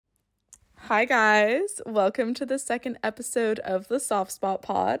Hi guys, welcome to the second episode of the Soft Spot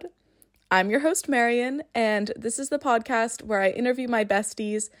Pod. I'm your host Marion, and this is the podcast where I interview my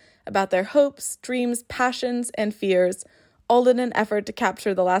besties about their hopes, dreams, passions, and fears, all in an effort to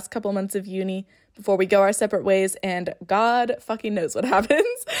capture the last couple months of uni before we go our separate ways, and God fucking knows what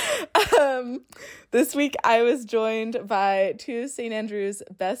happens. This week I was joined by two St. Andrews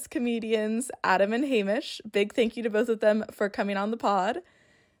best comedians, Adam and Hamish. Big thank you to both of them for coming on the pod.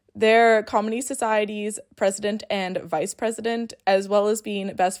 They're Comedy Society's president and vice president, as well as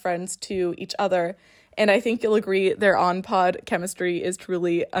being best friends to each other. And I think you'll agree their on-pod chemistry is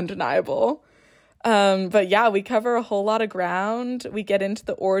truly undeniable. But yeah, we cover a whole lot of ground. We get into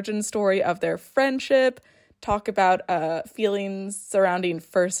the origin story of their friendship, talk about feelings surrounding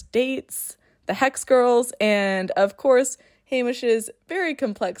first dates, the Hex Girls, and of course, Hamish's very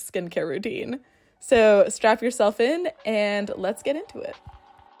complex skincare routine. So strap yourself in and let's get into it.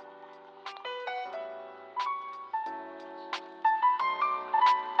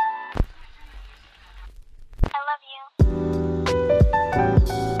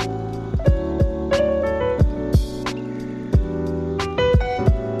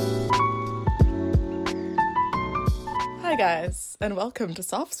 Hi guys, and welcome to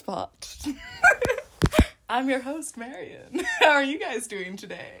Soft Spot. I'm your host, Marion. How are you guys doing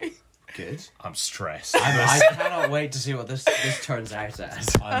today? Good. I'm stressed. I cannot wait to see what this turns out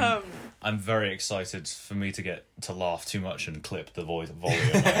as. I'm very excited for me to get to laugh too much and clip the volume.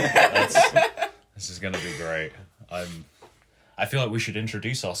 This is going to be great. I feel like we should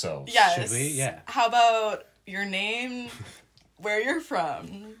introduce ourselves. Yes. Should we? Yeah. How about your name, where you're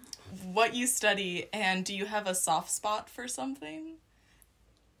from, what you study, and do you have a soft spot for something?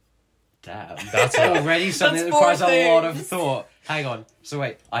 Damn. That's already something that requires a lot of thought. Hang on. So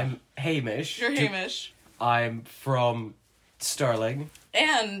wait, I'm Hamish. You're Hamish. I'm from Stirling.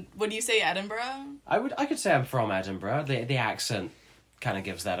 And would you say Edinburgh? I could say I'm from Edinburgh. The accent kind of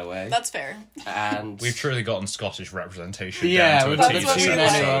gives that away. That's fair. And We've truly gotten Scottish representation yeah, down to a that's T what this we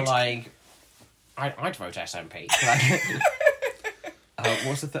episode. like. are like, I'd vote SNP.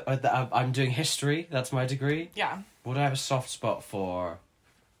 What's the I'm doing history. That's my degree. Yeah. What do I have a soft spot for?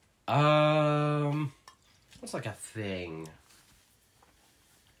 What's like a thing?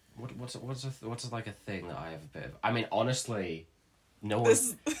 What's like a thing that I have a bit of? I mean, honestly, no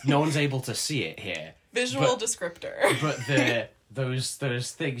one's able to see it here. Visual descriptor. But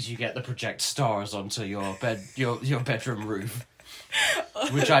those things you get that project stars onto your bedroom roof,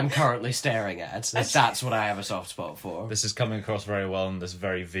 which I'm currently staring at. That's what I have a soft spot for. This is coming across very well in this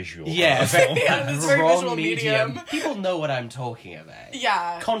very visual. Yeah, this very Wrong visual medium. People know what I'm talking about.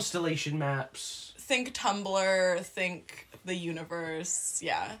 Yeah. Constellation maps. Think Tumblr, think the universe.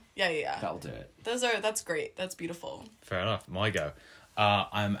 Yeah. That'll do it. That's great. That's beautiful. Fair enough. My go.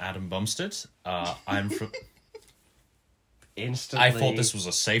 I'm Adam Bumstead. I'm from... Instantly. I thought this was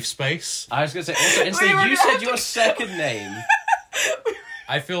a safe space. I was going to say, also, instantly, you said your second name.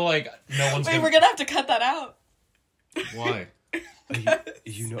 I feel like no one's We're gonna have to cut that out. Why? Are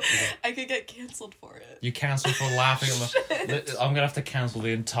you not... I could get cancelled for it. You cancel for laughing on the... I'm gonna have to cancel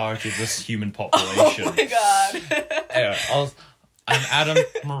the entirety of this human population. Oh my god. Anyway, I'm Adam.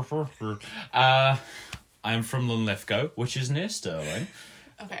 I'm from Linlithgow, which is near Stirling,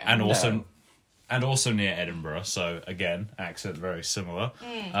 Okay. and also near Edinburgh. So again, accent very similar.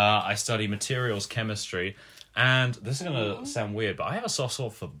 I study materials chemistry, and this is gonna sound weird, but I have a soft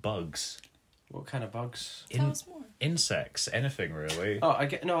spot for bugs. What kind of bugs? Tell us more. Insects, anything really. Oh, I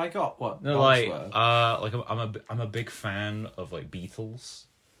got what No, bugs like, were. I'm a big fan of like beetles.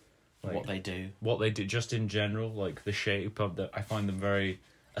 Like, What they do. Just in general, like the shape of I find them very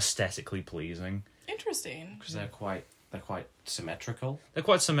aesthetically pleasing. Interesting. Because they're quite symmetrical. They're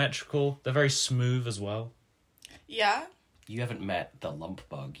quite symmetrical. They're very smooth as well. Yeah. You haven't met the lump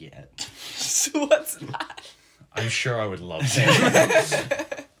bug yet. So what's that? I'm sure I would love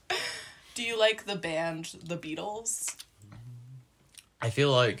it. Do you like the band The Beatles? I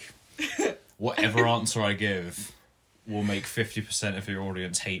feel like whatever answer I give will make 50% of your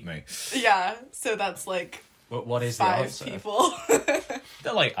audience hate me. Yeah. So that's like What is the 5 answer? people.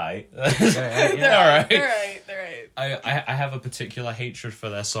 They're like, aye. They're alright. They're right. I have a particular hatred for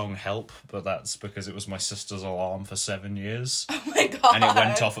their song Help, but that's because it was my sister's alarm for 7 years. Oh my god. And it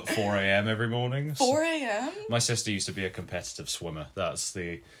went off at 4 a.m. every morning. 4 a.m.? My sister used to be a competitive swimmer.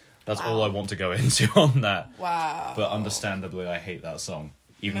 That's all I want to go into on that. Wow. But understandably, I hate that song,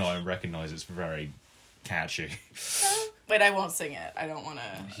 even though I recognise it's very catchy. Wait, I won't sing it. I don't want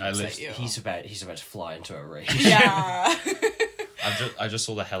to upset you. He's about to fly into a rage. Yeah. I just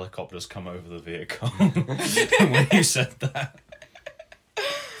saw the helicopters come over the vehicle when you said that.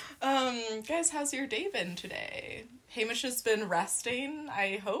 Guys, how's your day been today? Hamish has been resting,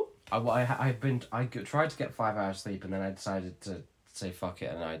 I hope. I tried to get 5 hours sleep, and then I decided to say fuck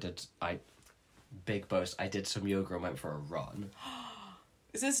it, and big boast, I did some yoga and went for a run.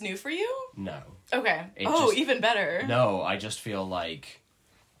 Is this new for you? No. Okay. Just, even better. No, I just feel like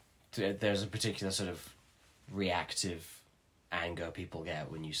there's a particular sort of reactive anger people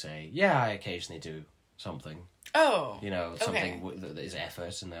get when you say, yeah, I occasionally do something. Oh. Something that is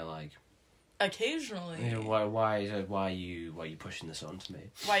effort, and they're like, occasionally. Why are you pushing this on to me?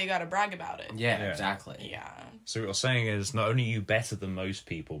 Why you gotta brag about it? Yeah, exactly. Yeah. So what you're saying is not only are you better than most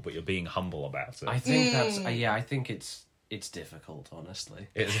people, but you're being humble about it. I think I think it's difficult, honestly.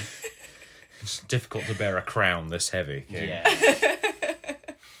 It's difficult to bear a crown this heavy. Yeah.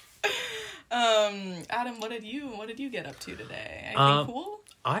 Adam, what did you get up to today? Anything cool?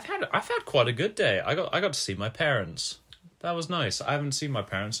 I've had quite a good day. I got to see my parents. That was nice. I haven't seen my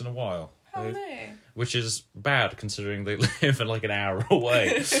parents in a while. How are they? Which is bad considering they live like an hour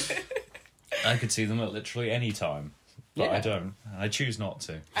away. I could see them at literally any time. But I don't. I choose not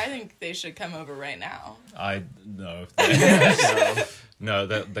to. I think they should come over right now. No. No,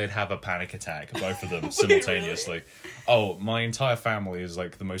 they'd have a panic attack, both of them, simultaneously. Really? Oh, my entire family is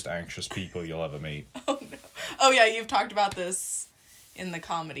like the most anxious people you'll ever meet. Oh, no. Oh, yeah, you've talked about this in the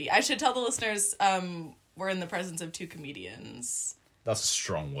comedy. I should tell the listeners we're in the presence of two comedians. That's a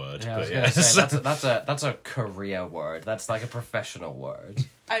strong word, Yeah, but I was yes. gonna say, that's a career word. That's like a professional word.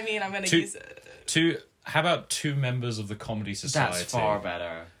 I mean, I'm going to use it. How about two members of the Comedy Society? That's far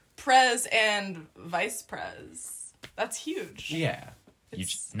better. Prez and vice prez. That's huge. Yeah.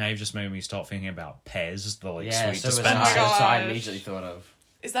 Now you've just made me start thinking about Pez, the sweet So was dispenser. Oh my that's what I gosh. immediately thought of.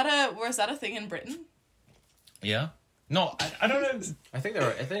 Was that a thing in Britain? Yeah? No, I don't know. I think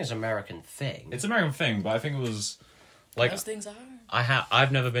it's an American thing. It's an American thing, but I think it was like Those things are.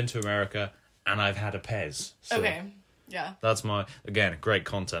 I've never been to America, and I've had a Pez. So Okay. Yeah. that's great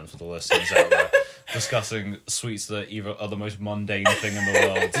content for the listeners out there. Discussing sweets that either are the most mundane thing in the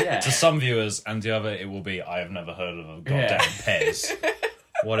world Yeah. to some viewers, and the other it will be, I have never heard of a goddamn Pez.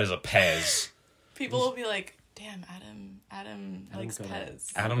 What is a Pez? People will be like, "Damn, Adam likes gonna-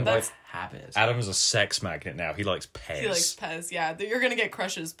 Pez." Adam That's likes habit. Adam is a sex magnet now. He likes Pez. He likes Pez. Yeah, you're gonna get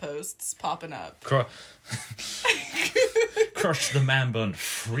Crush's posts popping up. Crush the man bun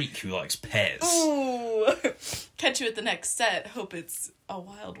freak who likes Pez. Ooh, catch you at the next set. Hope it's a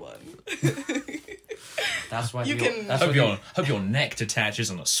wild one. That's why You can- That's Hope why your your neck detaches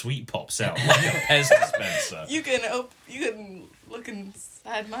and a sweet pops out like a Pez dispenser. You can look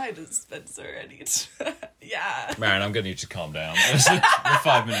inside my dispenser and eat. Yeah. Man, I'm gonna need you to calm down. We're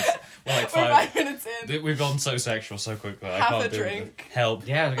 5 minutes. We're like We're 5 minutes in. We've gone so sexual so quickly. I Half can't a do drink. it. Help.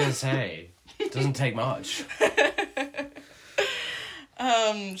 Yeah, I was gonna say. It doesn't take much.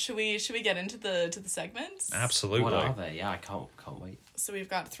 Should we get into the segments? Absolutely. What are they? Yeah, I can't wait. So we've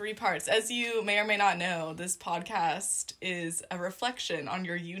got 3 parts. As you may or may not know, this podcast is a reflection on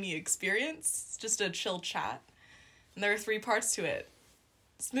your uni experience. It's just a chill chat. And there are 3 parts to it.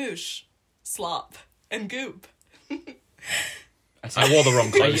 Smoosh, slop, and goop. I wore the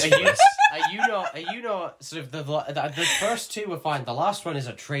wrong clothes for this. Are you not sort of the first 2 were fine. The last one is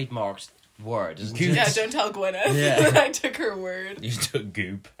a trademarked word, isn't it? Yeah, don't tell Gwyneth Yeah. that I took her word. You took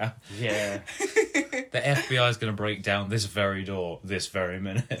goop. Yeah. The FBI is going to break down this very door this very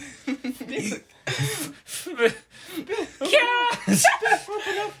minute.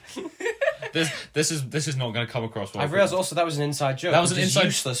 This is not going to come across well. I realised also that was an inside joke. That was which an is inside-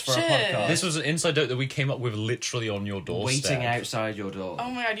 useless for Shit. a podcast. This was an inside joke that we came up with literally on your doorstep. Waiting outside your door.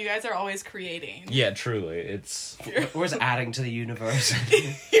 Oh my god, you guys are always creating. Yeah, truly. It's Or is adding to the universe.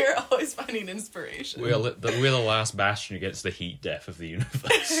 You're always finding inspiration. we're the last bastion against the heat death of the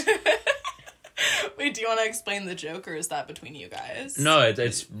universe. Wait, do you want to explain the joke, or is that between you guys? No,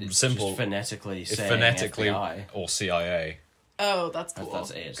 it's simple. Just phonetically It's saying phonetically FBI. or CIA. Oh, that's cool. That's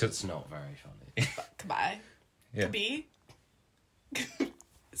it. It's not very funny. Goodbye. Yeah. Kabi?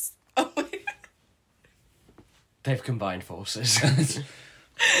 Oh, wait. They've combined forces.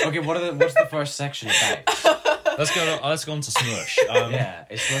 Okay, what's the first section about? Let's go on to Smush. Yeah,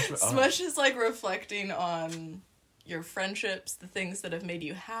 it's Smush is like reflecting on your friendships, the things that have made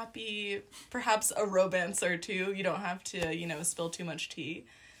you happy, perhaps a romance or two. You don't have to, spill too much tea,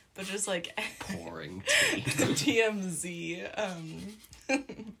 but just like pouring tea. TMZ,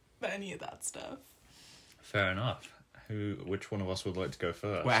 any of that stuff. Fair enough. Which one of us would like to go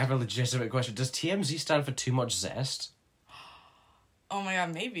first? Wait, I have a legitimate question. Does TMZ stand for too much zest? Oh my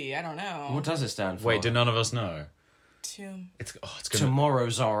god, maybe. I don't know. What does it stand for? Wait, do none of us know? It's It's gonna. Tomorrow,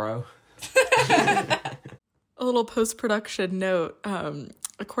 Zorro. a little post-production note.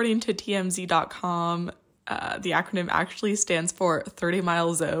 According to TMZ.com, the acronym actually stands for 30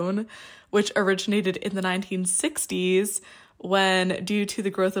 Mile Zone, which originated in the 1960s when, due to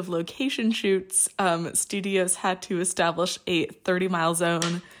the growth of location shoots, studios had to establish a 30-mile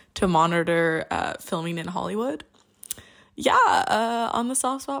zone to monitor filming in Hollywood. Yeah, on the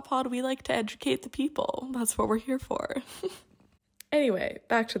Soft Spot Pod, we like to educate the people. That's what we're here for. Anyway,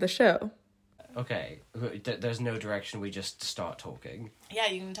 back to the show. Okay, there's no direction, we just start talking. Yeah,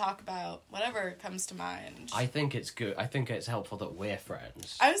 you can talk about whatever comes to mind. I think it's good. I think it's helpful that we're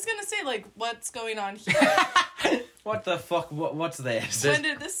friends. I was gonna say, like, what's going on here? What the fuck? What's this? When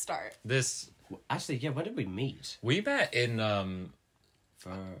did this start? Actually, yeah, when did we meet? We met in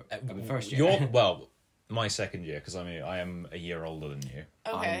first year. My second year, because I am a year older than you.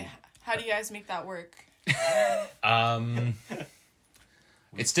 Okay, how do you guys make that work?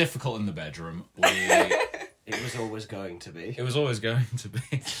 It's difficult in the bedroom. It was always going to be. It was always going to be,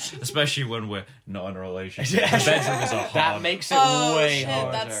 especially when we're not in a relationship. The bedroom is a hard. That makes it way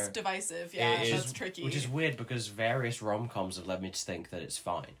harder. That's divisive. Yeah, that's tricky. Which is weird because various rom-coms have led me to think that it's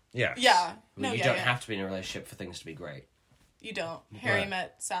fine. Yeah. Yeah. You don't have to be in a relationship for things to be great. You don't. Harry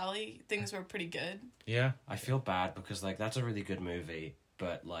Met Sally. Things were pretty good. Yeah. I feel bad because that's a really good movie,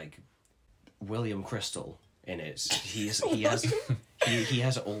 but William Crystal in it, he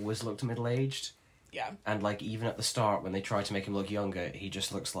has always looked middle-aged. Yeah. And even at the start when they try to make him look younger, he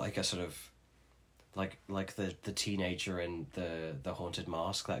just looks like a sort of like the teenager in the Haunted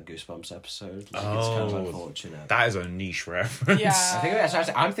Mask, that Goosebumps episode. It's kind of unfortunate. That is a niche reference. Yeah.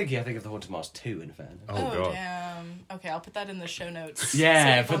 I think of the Haunted Mask 2 in fairness. Oh God. Damn. Okay, I'll put that in the show notes.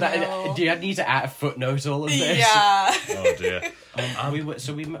 Yeah, but do you need to add a footnote all of this? Yeah. Oh dear.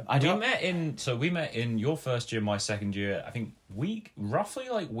 we met in your first year, my second year. I think week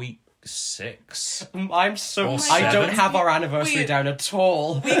 6. I'm so... Or I don't 7. have our anniversary down at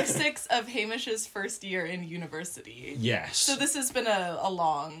all. Week 6 of Hamish's first year in university. Yes. So this has been a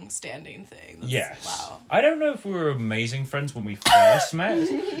long-standing thing. Yes. Wow. I don't know if we were amazing friends when we first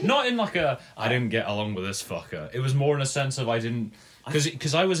met. Not in I didn't get along with this fucker. It was more in a sense of I didn't...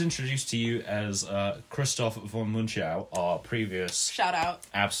 Because I was introduced to you as Christoph von Munchau, our previous... Shout out.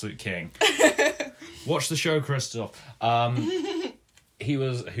 Absolute king. Watch the show, Christoph. He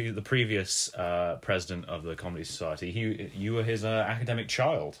was the previous president of the Comedy Society. You were his academic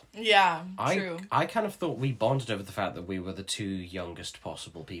child. Yeah, true. I kind of thought we bonded over the fact that we were the 2 youngest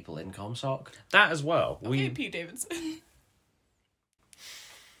possible people in ComSoc. That as well. Okay, Pete Davidson.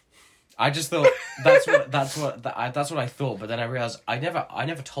 I just thought that's what I thought, but then I realized I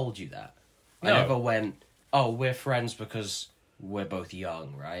never told you that. No. I never went, "Oh, we're friends because we're both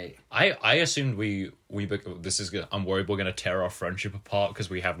young," right? I assumed I'm worried we're gonna tear our friendship apart because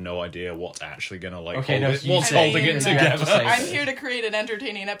we have no idea what's actually gonna what's holding it together. I'm here to create an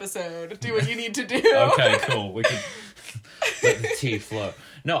entertaining episode. Do what you need to do. Okay, cool. We can let the tea flow.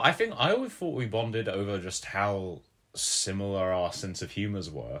 No, I always thought we bonded over just how similar our sense of humours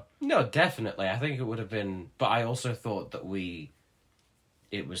were. No, definitely. I think it would have been, but I also thought that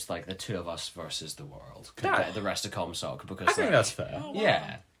it was the 2 of us versus the world compared to the rest of ComSoc, because I think that's fair. Oh, wow.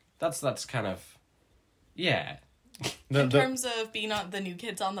 Yeah, that's kind of, yeah. In terms of being the new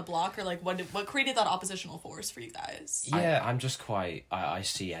kids on the block, or what created that oppositional force for you guys? Yeah, I'm just quite... I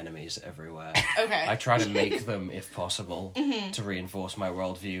see enemies everywhere. Okay. I try to make them, if possible, to reinforce my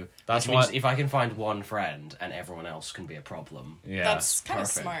worldview. That's which means if I can find one friend and everyone else can be a problem. Yeah, that's kind of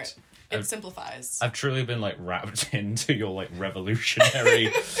perfect. smart. It simplifies. I've truly been wrapped into your revolutionary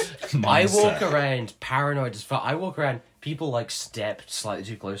mindset. I walk around paranoid as fuck. I walk around, people step slightly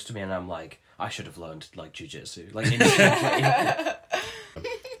too close to me, and I'm like, I should have learned jiu-jitsu.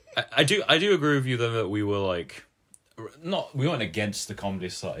 I do agree with you though that we were we weren't against the Comedy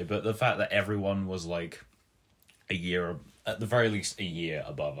Society, but the fact that everyone was a year, at the very least a year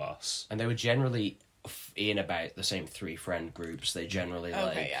above us, and they were generally in about the same 3 friend groups. They generally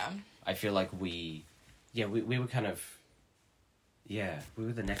I feel like we were kind of... Yeah, we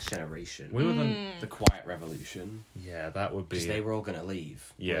were the next generation. We were the quiet revolution. Yeah, that would be... Because they were all going to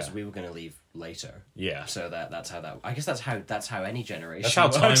leave. Yeah. Whereas we were going to leave later. Yeah. So that's how that... I guess that's how any generation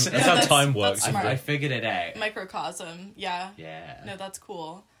That's how works. time works. I figured it out. Microcosm, yeah. Yeah. No, that's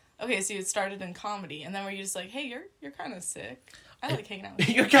cool. Okay, so you started in comedy, and then were you just hey, you're kind of sick. I like hanging out with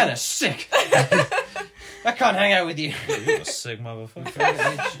you. You're kind of sick. I can't hang out with you. You're a sick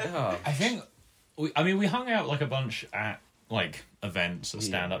motherfucker. I think... we hung out a bunch at... events, at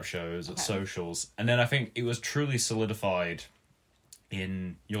stand-up shows, at socials, and then I think it was truly solidified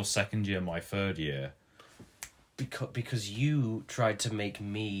in your second year, my third year. Because you tried to make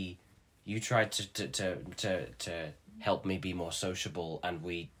me you tried to help me be more sociable, and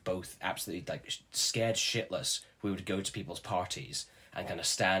we both absolutely, like, scared shitless. We would go to people's parties and kind of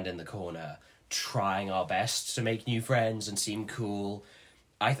stand in the corner, trying our best to make new friends and seem cool.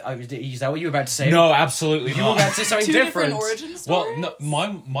 Is that what you were about to say? No, absolutely You not. were about to say something Two different. origin stories? Well, no,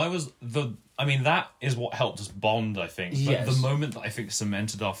 mine was the... I mean, that is what helped us bond, I think. But Yes. the moment that I think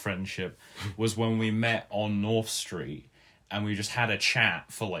cemented our friendship was when we met on North Street and we just had a chat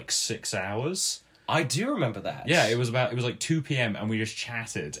for like 6 hours. I do remember that. Yeah, it was like 2 p.m. and we just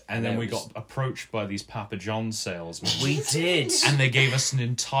chatted, and then we got approached by these Papa John's salesmen. We did. And they gave us an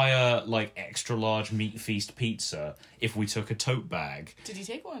entire, like, extra large meat feast pizza if we took a tote bag. Did you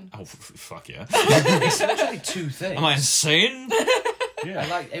take one? Oh, fuck yeah. Essentially two things. Am I insane?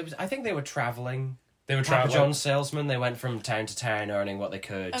 Yeah. I think they were traveling. They were Papa traveling. John's salesmen. They went from town to town earning what they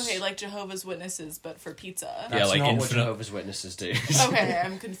could. Okay, like Jehovah's Witnesses, but for pizza. That's like not what infinite- Jehovah's Witnesses do. Okay,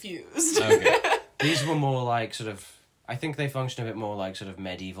 I'm confused. Okay. These were more like sort of... I think they function a bit more like sort of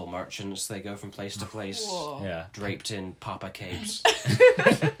medieval merchants. They go from place to place, Whoa. Yeah. draped in papa capes.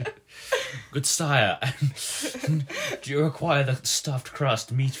 Good sire. Do you require the stuffed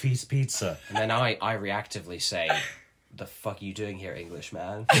crust meat feast pizza? And then I reactively say, the fuck are you doing here,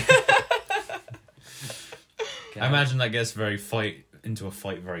 Englishman? I imagine that gets into a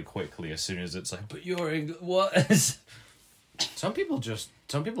fight very quickly as soon as it's like, but you're what? Some people do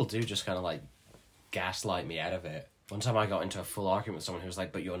just kind of like gaslight me out of it. One time I got into a full argument with someone who was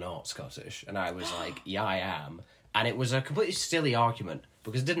like, but you're not Scottish. And I was like, yeah, I am. And it was a completely silly argument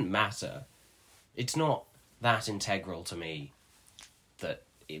because it didn't matter. It's not that integral to me that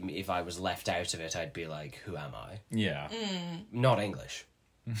if I was left out of it, I'd be like, who am I? Yeah. Not English.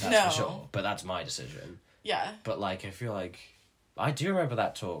 That's No. for sure. But that's my decision. Yeah. But like, I feel like I do remember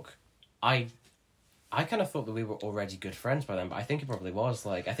that talk. I kind of thought that we were already good friends by then, but I think it probably was.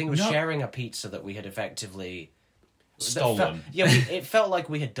 Like, I think it was sharing a pizza that we had effectively Stolen. It felt like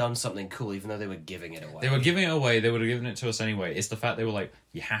we had done something cool, even though they were giving it away. They were giving it away. They would have given it to us anyway. It's the fact they were like,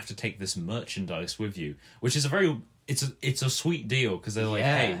 you have to take this merchandise with you, which is it's a sweet deal because they're like,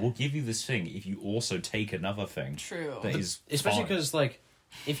 hey, we'll give you this thing if you also take another thing. True. That is especially fine. because like,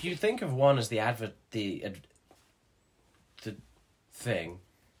 if you think of one as the thing,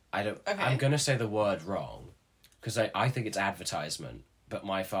 Okay. I'm gonna say the word wrong because I think it's advertisement. But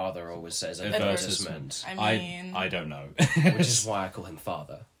my father always says advertisement, I mean... I don't know. which is why I call him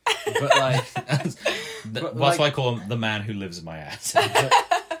father. But like, That's why I call him the man who lives in my ass.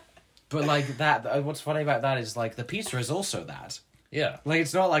 but like that. What's funny about that is like the pizza is also that. Yeah. Like,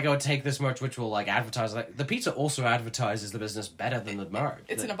 it's not like, oh, take this merch, which will, like, advertise. Like, the pizza also advertises the business better than the merch.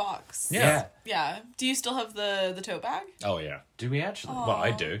 It's in a box. Yeah. Yeah. Do you still have the tote bag? Oh, yeah. Do we actually? Aw. Well,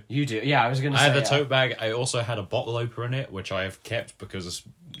 I do. You do? Yeah, I was going to I say... had the tote bag. I also had a bottle opener in it, which I have kept because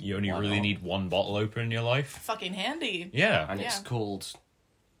you only really not? need one bottle opener in your life. Fucking handy. Yeah. And it's Yeah. called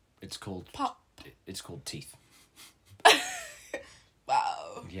Pop. It's called teeth.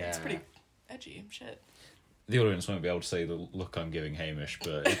 Wow. Yeah. It's pretty edgy. Shit. The audience won't be able to see the look I'm giving Hamish,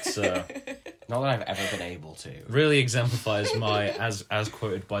 but it's Not that I've ever been able to. really exemplifies my, as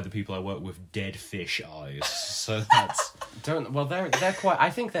quoted by the people I work with, dead fish eyes. So that's... They're quite... I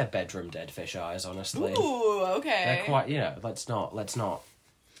think they're bedroom dead fish eyes, honestly. Ooh, okay. They're quite... You know, let's not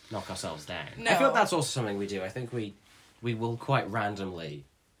knock ourselves down. No. I feel like that's also something we do. I think we will quite randomly...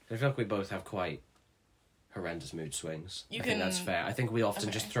 I feel like we both have quite horrendous mood swings. I think that's fair. I think we often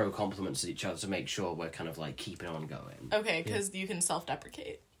just throw compliments at each other to make sure we're kind of like keeping on going. Okay, because you can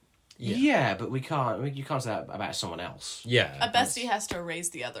self-deprecate. Yeah, but we can't. You can't say that about someone else. Yeah. A bestie has to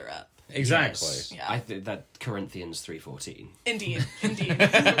raise the other up. Exactly. Yes. Yeah. I think that Corinthians 3:14. Indeed.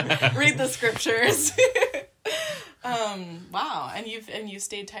 Read the scriptures. Wow, and you've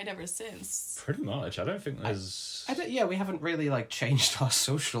stayed tight ever since. Pretty much. I don't think there's... We haven't really like changed our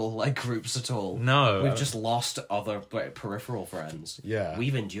social like groups at all. No. We've just lost other like, peripheral friends. Yeah.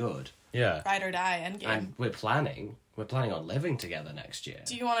 We've endured. Yeah. Ride or die, endgame. And we're planning on living together next year.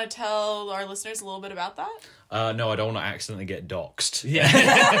 Do you want to tell our listeners a little bit about that? No, I don't want to accidentally get doxxed. Yeah.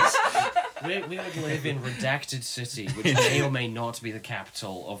 we would live in Redacted City, which may or may not be the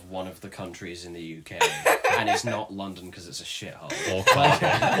capital of one of the countries in the UK. And it's not London because it's a shithole.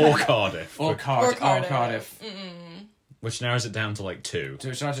 Or Cardiff. Or Cardiff. Which narrows it down to like 2. So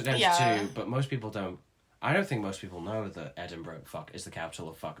it narrows it down Yeah. to 2, but most people don't. I don't think most people know that Edinburgh is the capital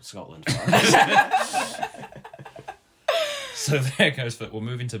of Scotland. So there goes, but we're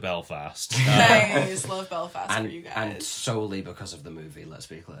moving to Belfast. Nice, love Belfast for you guys. And solely because of the movie, let's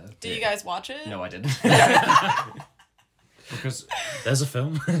be clear. Did you guys watch it? No, I didn't. Because There's a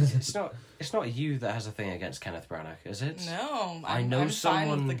film. it's not you that has a thing against Kenneth Branagh, is it? No, I know I'm someone.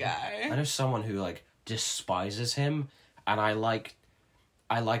 fine with the guy. I know someone who like despises him, and I like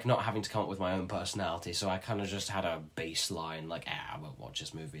not having to come up with my own personality, so I kind of just had a baseline like, I won't watch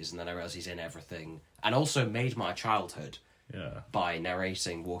his movies, and then I realized he's in everything, and also made my childhood by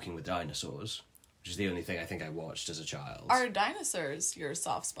narrating Walking with Dinosaurs, which is the only thing I think I watched as a child. Are dinosaurs your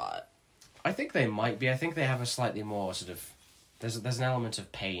soft spot? I think they might be. I think they have a slightly more sort of... There's an element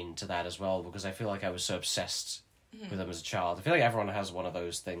of pain to that as well, because I feel like I was so obsessed with them as a child. I feel like everyone has one of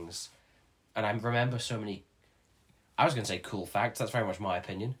those things. And I remember so many... I was going to say cool facts. That's very much my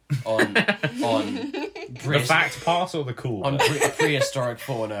opinion. On The fact part or the cool? On prehistoric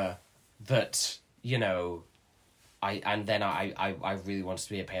fauna that, you know... I really wanted to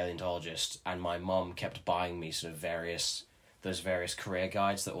be a paleontologist, and my mum kept buying me sort of those various career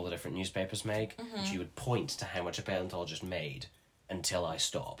guides that all the different newspapers make, and she would point to how much a paleontologist made until I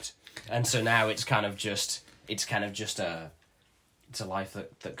stopped. And so now it's kind of just a life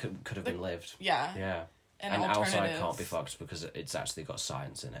that could have been lived. Yeah. Yeah. And also I can't be fucked because it's actually got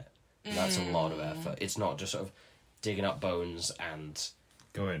science in it. And that's a lot of effort. It's not just sort of digging up bones and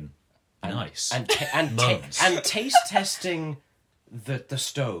going nice and taste testing the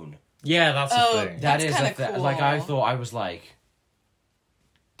stone. Yeah, that's a thing. That's That is a thing. cool. Like, I thought I was like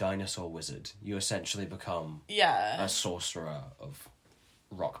dinosaur wizard. You essentially become a sorcerer of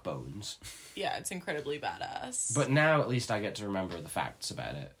rock bones. Yeah, it's incredibly badass. But now at least I get to remember the facts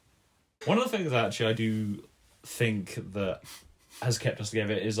about it. One of the things actually I do think that has kept us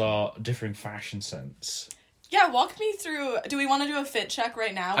together is our differing fashion sense. Yeah, walk me through. Do we want to do a fit check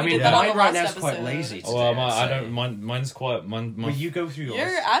right now? I mean, did that on mine the right last now is episode. quite lazy. Today, Well, I'd I say. don't. Mine's quite. Will you go through yours? Your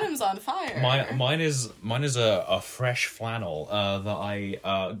Adam's on fire. Mine is a fresh flannel that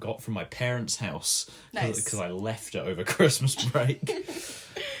I got from my parents' house because I left it over Christmas break.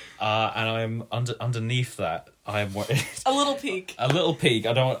 And I'm underneath that. I'm a little peek. A little peek.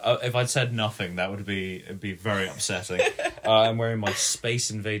 I don't. If I'd said nothing, that would be very upsetting. I'm wearing my Space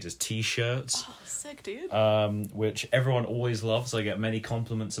Invaders t-shirts. Oh, sick, dude. Which everyone always loves. I get many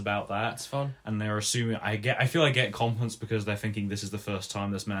compliments about that. It's fun. And they're assuming I feel I get compliments because they're thinking this is the first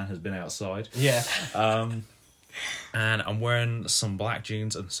time this man has been outside. Yeah. And I'm wearing some black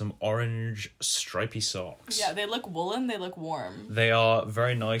jeans and some orange stripy socks. Yeah, they look woolen, they look warm. They are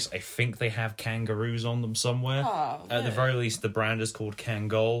very nice. I think they have kangaroos on them somewhere. Oh, At the very least, the brand is called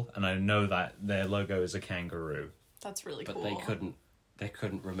Kangol, and I know that their logo is a kangaroo. That's really But cool. they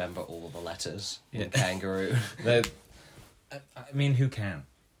couldn't remember all of the letters in kangaroo. I mean, who can?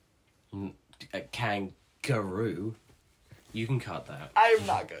 Kangaroo. You can cut that. I'm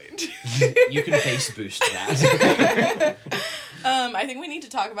not going to. You can bass boost that. I think we need to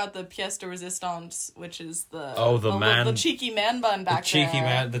talk about the pièce de résistance, which is the cheeky man bun back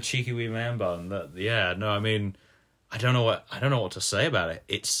there. The cheeky wee man bun. I mean, I don't know what to say about it.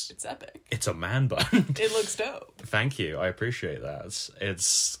 It's epic. It's a man bun. It looks dope. Thank you. I appreciate that.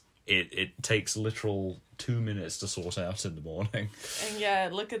 It takes literal 2 minutes to sort out in the morning. And yeah,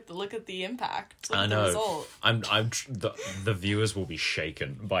 look at the impact. I know. The result. The viewers will be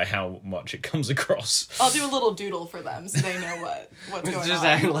shaken by how much it comes across. I'll do a little doodle for them so they know what's going Just on.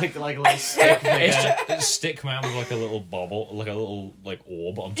 acting like a little stick. It's stick man with like a little bubble, like a little like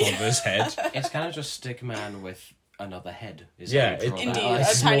orb on top of his head. It's kind of just stick man with another head. Indeed,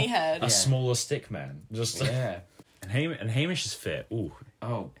 a tiny head. A smaller stick man. Yeah. And Hamish is fit. Ooh.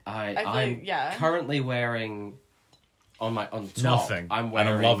 Oh, I'm currently wearing on top. Nothing. I'm wearing.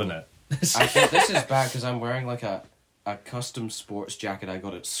 And I'm loving it. I think this is bad because I'm wearing like a custom sports jacket I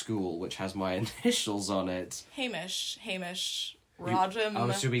got at school, which has my initials on it. Hamish,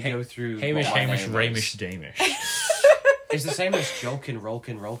 Rodham. Should we go through Hamish, what my name is? Ramish, Damish. It's the same as Jolkin,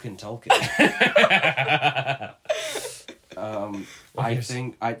 Rolkin, Tolkien.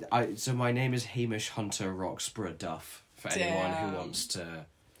 So my name is Hamish Hunter Roxburgh Duff. For anyone who wants to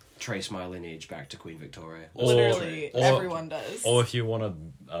trace my lineage back to Queen Victoria. Literally, everyone does. Or if you want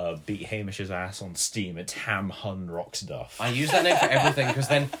to beat Hamish's ass on Steam, it's Ham Hun Rocks Duff. I use that name for everything because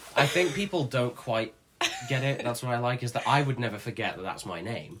then I think people don't quite get it. That's what I like, is that I would never forget that that's my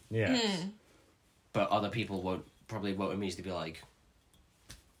name. Yeah. But other people probably won't immediately be like,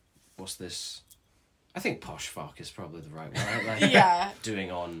 what's this? I think posh fuck is probably the right one. Like, yeah. Doing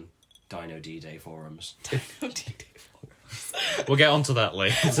on Dino D-Day forums. Dino D-Day. We'll get onto that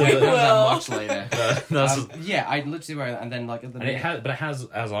later. Much later. Yeah, I literally wear that, and then like. It has,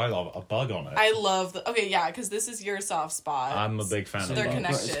 as I love, a bug on it. I love because this is your soft spot. I'm a big fan of they're bugs.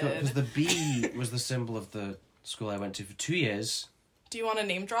 connected. Because the B was the symbol of the school I went to for 2 years, Do you want to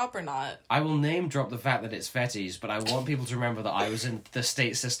name drop or not? I will name drop the fact that it's fetties, but I want people to remember that I was in the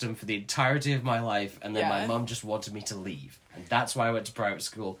state system for the entirety of my life, and then my mum just wanted me to leave. And that's why I went to private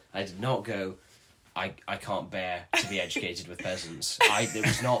school. I did not go, I can't bear to be educated with peasants. It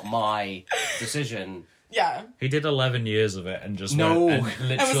was not my decision. Yeah. He did 11 years of it and just No. went and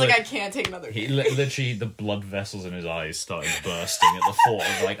literally... I was like, I can't take another He year. literally, the blood vessels in his eyes started bursting at the thought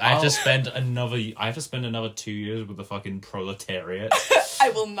of like, I have to spend another 2 years with the fucking proletariat. I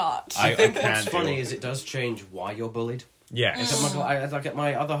will not. I think can't what's funny do it. is it does change why you're bullied. Yeah. Like at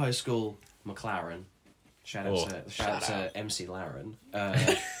my other high school, McLaren. Shout out to MC Laren.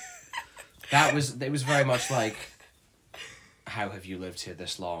 It was very much like, how have you lived here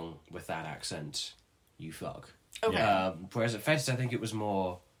this long with that accent? You fuck. Okay. Whereas at Fettis, I think it was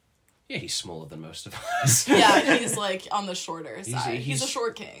more, he's smaller than most of us. Yeah, he's like on the shorter side. He's a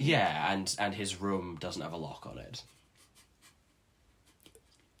short king. Yeah, and his room doesn't have a lock on it.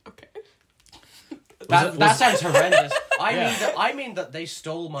 Okay. That sounds horrendous. I mean that they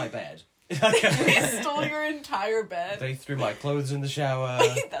stole my bed. They stole your entire bed. They threw my clothes in the shower.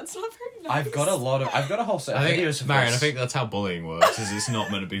 That's not very nice. I've got a whole set of videos of Marion, I this. think that's how bullying works, is it's not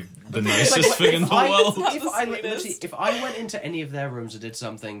meant to be the nicest thing in the world. If I went into any of their rooms and did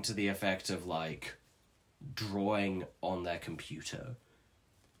something to the effect of, like, drawing on their computer,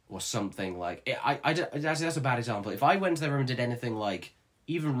 or something like... That's a bad example. If I went to their room and did anything, like,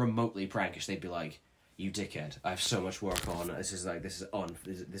 even remotely prankish, they'd be like, you dickhead, I have so much work on,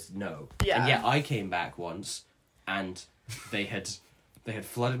 no. Yeah. And yet I came back once, and they had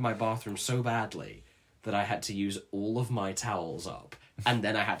flooded my bathroom so badly that I had to use all of my towels up, and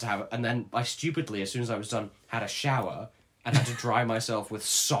then I stupidly, as soon as I was done, had a shower, and had to dry myself with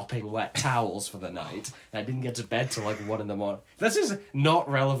sopping wet towels for the night, and I didn't get to bed till like 1 a.m. This is not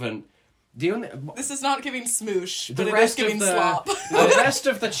relevant. This is not giving smoosh. The The rest rest of giving the- slop. The rest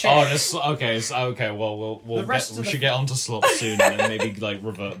of the chicks... Okay. Well, we should get onto slop soon, and then maybe like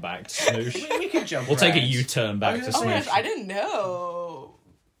revert back to smoosh. We could jump We'll take a around. U-turn back to Oh my smoosh. gosh, I didn't know.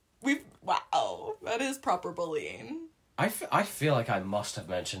 Wow, that is proper bullying. I feel like I must have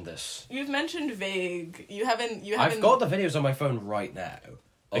mentioned this. You've mentioned vague. You haven't. I've got the videos on my phone right now.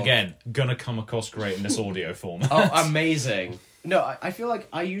 Again, gonna come across great in this audio format. Oh, amazing. No, I feel like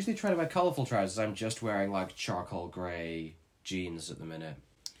I usually try to wear colourful trousers. I'm just wearing, like, charcoal grey jeans at the minute.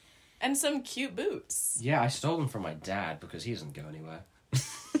 And some cute boots. Yeah, I stole them from my dad because he doesn't go anywhere.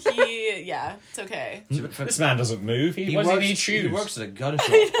 It's okay. This man doesn't move. He works, need shoes. He works at a gun shop.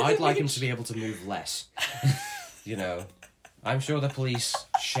 I'd like him to be able to move less. You know, I'm sure the police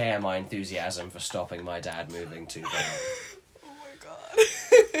share my enthusiasm for stopping my dad moving too far. Oh my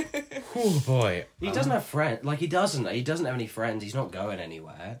god. Oh boy. He doesn't have friends. Like, he doesn't have any friends. He's not going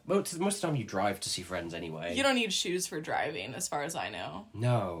anywhere. Most of the time you drive to see friends anyway. You don't need shoes for driving, as far as I know.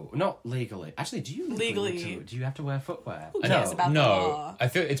 No, not legally. Actually, do you legally do you have to wear footwear? Who cares about the law? I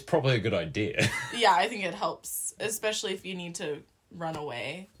feel it's probably a good idea. Yeah, I think it helps, especially if you need to run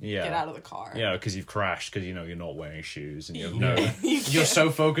away. Yeah. Get out of the car. Yeah, because you've crashed because you're not wearing shoes and you have no. You're so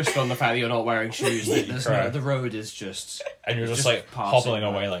focused on the fact that you're not wearing shoes that Right. the road is just... And you're just like passing hobbling by.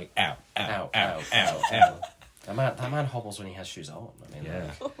 away like ow, ow, Ow, ow, ow, ow, ow, ow. That man hobbles when he has shoes on. I mean,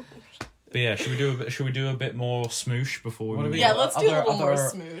 Yeah. But yeah, should we do a bit more smoosh before we move Yeah, on? let's do a little more other-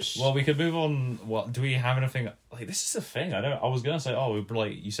 smoosh. Well, we could move on. What do we have anything like? This is a thing. I was gonna say,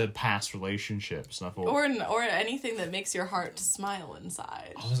 like you said, past relationships, and I thought, or anything that makes your heart smile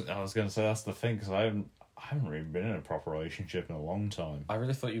inside. I was gonna say that's the thing because I haven't really been in a proper relationship in a long time. I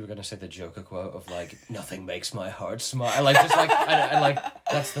really thought you were going to say the Joker quote of, like, nothing makes my heart smile. Like, just like, and like,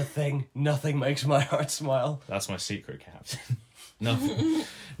 that's the thing. Nothing makes my heart smile. That's my secret, Captain.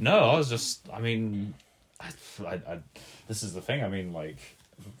 No, I was just. I mean, this is the thing. I mean,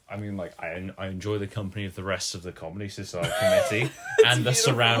 I enjoy the company of the rest of the Comedy Society committee and the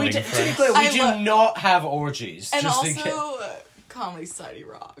surrounding To be friends. clear, we I do love- not have orgies. And just in case. also, Comedy Society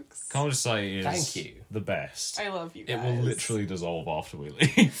rocks. Comedy Society is Thank you. the best. I love you guys. It will literally dissolve after we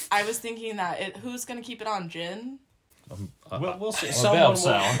leave. I was thinking that who's gonna keep it on, Jin? We'll see. I'm a bit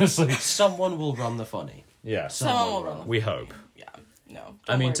upset, honestly. Someone will run the funny. Yeah, Someone will run. we hope. Yeah, no.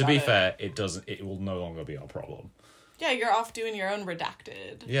 I don't mean, worry to be about it. fair, it doesn't. It will no longer be our problem. Yeah, you're off doing your own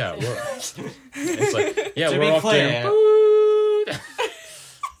redacted. Yeah, it's like To we're be off clear- doing.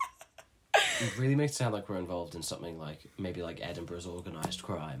 It really makes it sound like we're involved in something like, maybe like Edinburgh's organised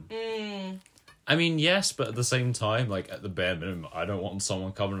crime. I mean, yes, but at the same time, like at the bare minimum, I don't want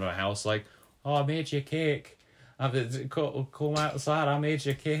someone coming to my house like, "Oh, I made you a cake. Come outside. I made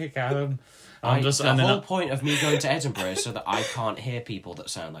you a cake, Adam." The whole point of me going to Edinburgh is so that I can't hear people that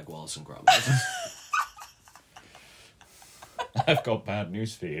sound like Wallace and Gromit. I've got bad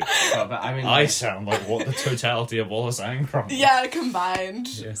news for you. But I mean, I sound like what the totality of Wallace and Gromit. Yeah, combined.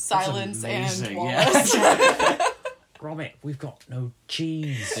 Yeah. Silence and amazing, Wallace. yeah. Gromit, we've got no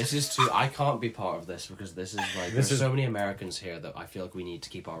cheese. This is too. I can't be part of this because this is like. There's so many Americans here that I feel like we need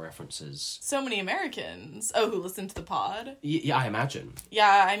to keep our references. So many Americans. Oh, who listen to the pod? Yeah, I imagine.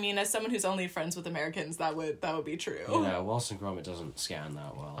 Yeah, I mean, as someone who's only friends with Americans, that would be true. You know, Wallace and Gromit doesn't scan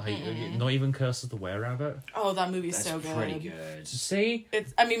that well. Not even Curse of the Were-Rabbit? Oh, that movie's That's so good. pretty good. See?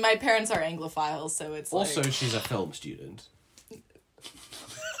 It's. I mean, my parents are Anglophiles, so it's Also, like... she's a film student.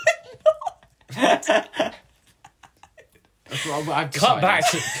 Cut back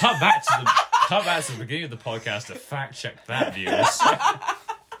to the beginning of the podcast to fact check that, viewers.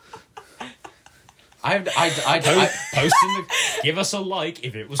 Post in the, give us a like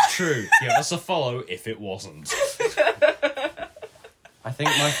if it was true. Give us a follow if it wasn't. I think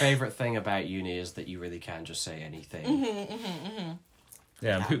my favourite thing about uni is that you really can just say anything.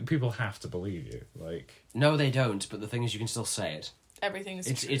 Yeah, people have to believe you. Like, no, they don't. But the thing is, you can still say it. Everything is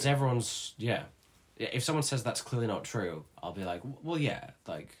true. It's everyone's. Yeah. If someone says that's clearly not true, I'll be like, well, yeah,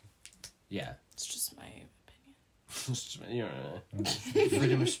 like, yeah. It's just my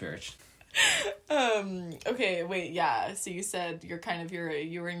Freedom of spirit. Okay, wait, yeah. So you said you're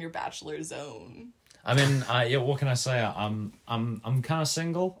in your bachelor zone. I mean, yeah. What can I say? I'm kind of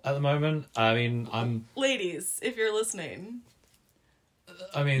single at the moment. I mean, Ladies, if you're listening.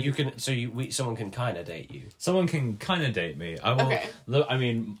 I mean, you can. So someone can kind of date you. Someone can kind of date me. I will. Okay. I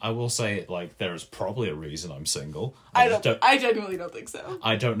mean, I will say, like, there is probably a reason I'm single. I genuinely don't think so.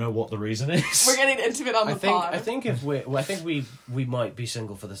 I don't know what the reason is. We're getting intimate on the pod. I think we might be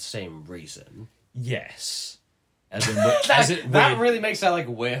single for the same reason. Yes. That really makes that like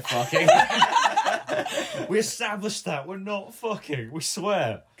we're fucking. We established that we're not fucking. We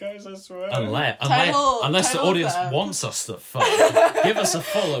swear, Guys, I swear. Unless the title audience of wants us to fuck, give us a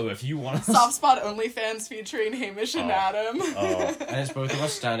follow if you want. Soft Spot OnlyFans featuring Hamish and Adam. And it's both of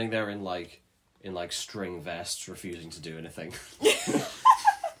us standing there in string vests, refusing to do anything.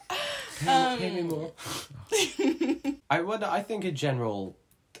 Pay me more. I think in general,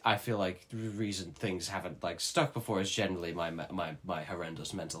 I feel like the reason things haven't like stuck before is generally my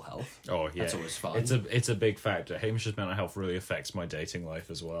horrendous mental health. Oh yeah, that's always fun. It's a big factor. Hamish's mental health really affects my dating life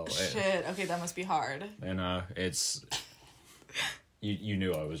as well. Shit. Okay, that must be hard. And it's. You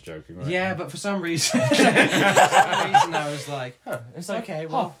knew I was joking, right? Yeah, but for some reason, I was like, it's okay.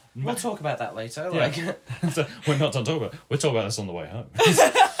 Well, we'll talk about that later. Like, so we're not done talking about. We'll talk about this on the way home.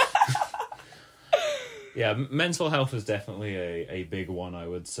 Yeah, mental health is definitely a big one, I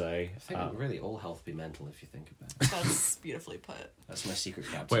would say. I think really all health be mental if you think about it. That's beautifully put. That's my secret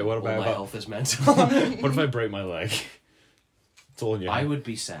captain. Wait, what about all my health is mental? What if I break my leg? It's all in your I would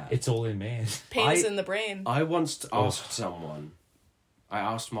be sad. It's all in me. Pain's in the brain. I once asked someone. I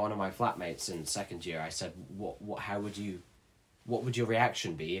asked one of my flatmates in second year. I said, what would your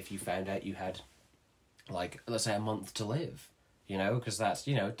reaction be if you found out you had, like, let's say a month to live? You know, because that's,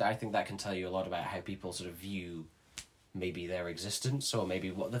 you know, I think that can tell you a lot about how people sort of view maybe their existence or maybe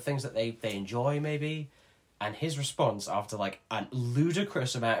what the things that they enjoy maybe. And his response after like a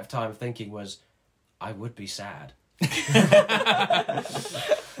ludicrous amount of time thinking was, I would be sad.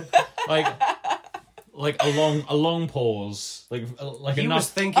 like a long pause, like he enough. Was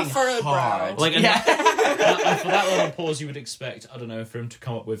thinking hard. Like for that long pause, you would expect, I don't know, for him to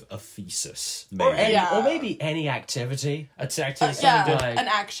come up with a thesis, maybe. Or maybe any activity. An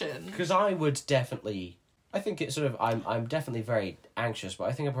action. Because I would definitely. I think it's sort of. I'm definitely very anxious, but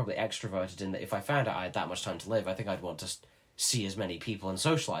I think I'm probably extroverted in that if I found out I had that much time to live, I think I'd want to see as many people and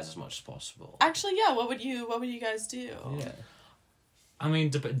socialize as much as possible. Actually, yeah. What would you guys do? Yeah. I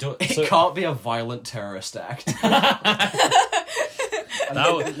mean, it can't be a violent terrorist act.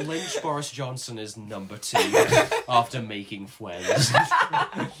 Lynch Boris Johnson is number 2 after making friends.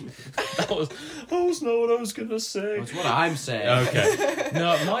 that was not what I was gonna say. That's what I'm saying. Okay.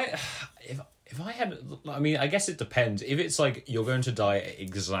 No, if I had, I mean, I guess it depends. If it's like you're going to die at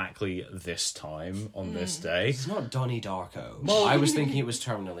exactly this time on this day, it's not Donnie Darko. Well, I was thinking it was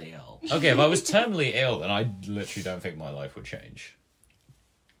terminally ill. Okay, if I was terminally ill, then I literally don't think my life would change.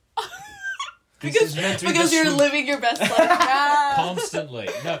 because you're living your best life now. Constantly.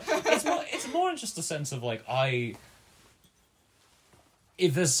 No, it's more just a sense of like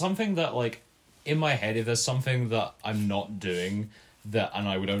if there's something that like in my head, if there's something that I'm not doing and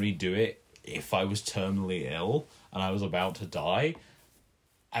I would only do it if I was terminally ill and I was about to die,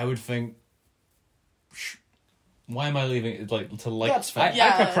 I would think, why am I leaving it That's fair.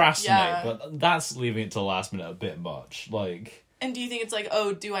 I procrastinate, but that's leaving it to the last minute a bit much. Like, and do you think it's like,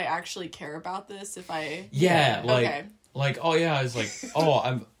 oh, do I actually care about this if I... Yeah, like... Okay. like, oh yeah, it's like, oh,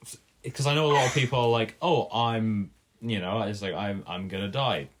 I'm, because I know a lot of people are like, oh, I'm, you know, it's like I'm gonna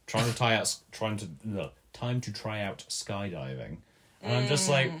die time to try out skydiving, and I'm just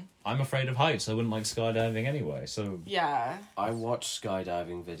like, I'm afraid of heights. I wouldn't like skydiving anyway. So Yeah. I watch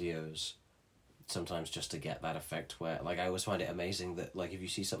skydiving videos sometimes just to get that effect where, like, I always find it amazing that, like, if you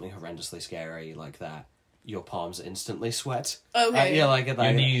see something horrendously scary like that, your palms instantly sweat. Okay. Yeah, like that.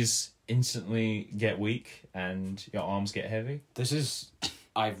 your knees instantly get weak and your arms get heavy. This is.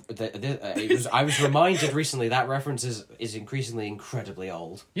 I was reminded recently that reference is increasingly incredibly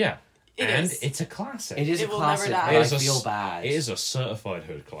old. Yeah. It and is. it's a classic. It is It a will never classic, die. and It I is a feel bad. It is a certified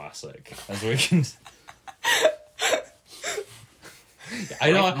hood classic, as we can.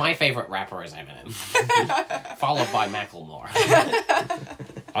 I know. My favorite rapper is Eminem, followed by Macklemore.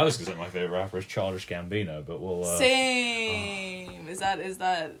 I was gonna say my favorite rapper is Childish Gambino, but we'll. Same. Is that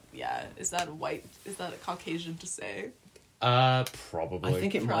white? Is that Caucasian to say? Probably. I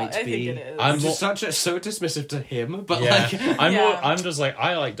think it might I be. think it is. I'm Which more- is so dismissive to him, but Yeah, like I'm just like,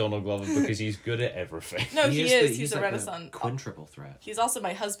 I like Donald Glover because he's good at everything. No, he is. the- He's a like renaissance. quintuple threat. He's also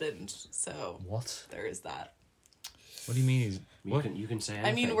my husband, so What? there is that. What do you mean he's? You can say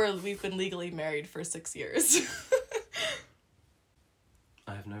anything. I mean, we've been legally married for 6 years.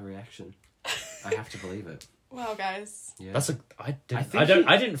 I have no reaction. I have to believe it. Wow, guys. Yeah. That's a. I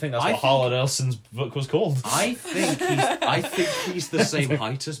didn't think that's I what think- Harlan Ellison's book was called. I think he's the same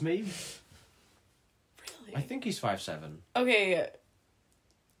height as me. Really? I think he's 5'7". Okay.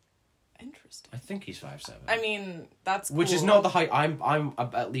 Interesting. I think he's 5'7". I mean, that's cool. Which is not the height. I'm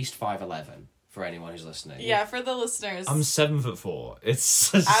at least 5'11", for anyone who's listening. Yeah, for the listeners. I'm 7'4".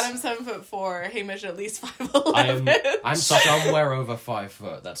 It's Adam's 7'4", Hamish at least 5'11". I'm somewhere over 5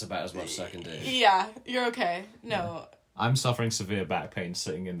 foot. That's about as much as I can do. Yeah, you're okay. No. I'm suffering severe back pain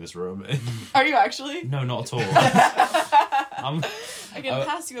sitting in this room. Are you actually? No, not at all. I can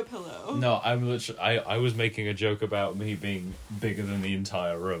pass you a pillow. No, I'm literally. I was making a joke about me being bigger than the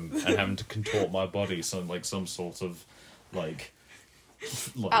entire room and having to contort my body some sort of like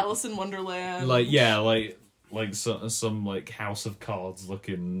Alice in Wonderland. like some like House of Cards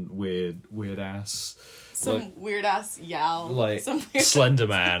looking weird ass. Some weird ass yowl. Like Some weird Slender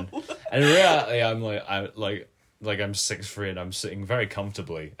Man. And in reality I'm 6'3" and I'm sitting very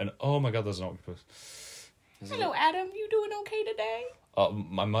comfortably and oh my god, there's an octopus. Hello, Adam. You doing okay today?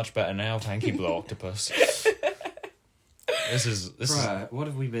 I'm much better now, thank you, Blue Octopus. This is Bruh, what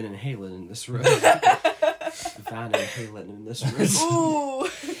have we been inhaling in this room? Van inhaling in this room. Ooh.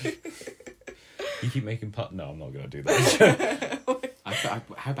 You keep making No, I'm not gonna do that.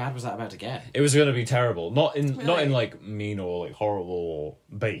 How bad was that about to get? It was gonna be terrible. Not in Really? like mean or like horrible or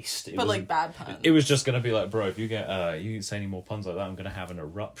based. But like bad puns. It was just gonna be like, bro, if you say any more puns like that, I'm gonna have an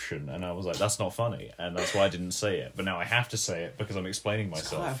eruption. And I was like, that's not funny, and that's why I didn't say it. But now I have to say it because I'm explaining It's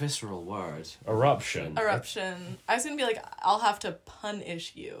quite a myself. visceral word. Eruption. Eruption. I was gonna be like, I'll have to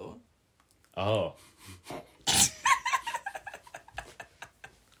punish you. Oh.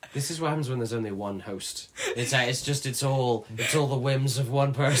 This is what happens when there's only one host. It's all the whims of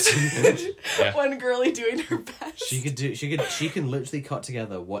one person. Yeah. One girlie doing her best. She can literally cut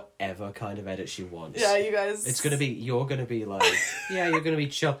together whatever kind of edit she wants. Yeah, you guys. You're gonna be like, yeah, you're gonna be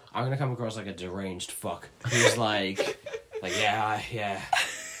chill. I'm gonna come across like a deranged fuck who's like, I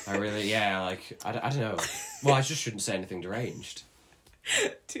really, I don't know. Well, I just shouldn't say anything deranged.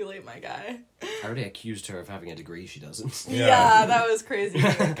 Too late, my guy. I already accused her of having a degree she doesn't. Yeah, that was crazy.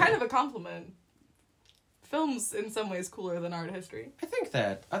 Kind of a compliment. Film's in some ways cooler than art history. I think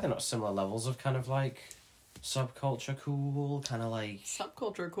they're not similar levels of kind of like subculture cool, kind of like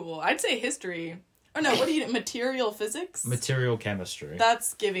Subculture cool. I'd say history. Oh no, what do you material physics? Material chemistry.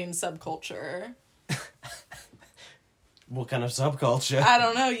 That's giving subculture. what kind of subculture? I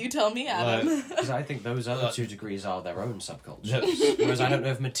don't know, you tell me, Adam. Because I think those other two degrees are their own subcultures. Whereas I don't know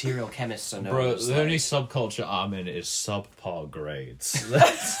if material chemists are known Bro, as the like, only subculture I'm in is subpar grades.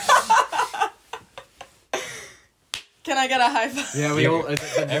 Can I get a high five? yeah, we all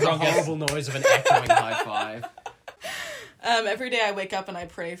everyone the horrible noise of an echoing high five. Every day I wake up and I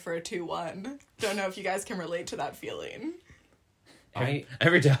pray for a 2-1. Don't know if you guys can relate to that feeling.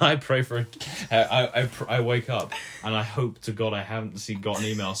 Every day I pray for I wake up and I hope to God I haven't got an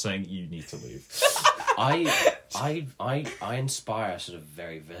email saying you need to leave. I inspire sort of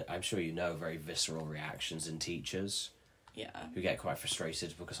I'm sure you know, very visceral reactions in teachers. Yeah. Who get quite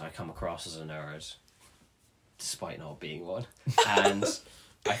frustrated because I come across as a nerd, despite not being one. And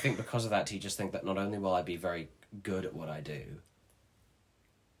I think because of that, teachers think that not only will I be very good at what I do,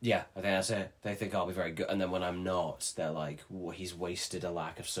 yeah, I think that's it. They think I'll be very good, and then when I'm not, they're like, he's wasted a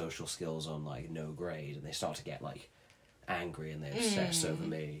lack of social skills on, like, no grade, and they start to get, like, angry and they obsess over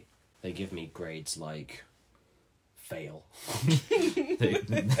me. They give me grades like fail.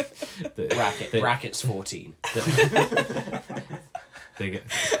 Brackets 14. They get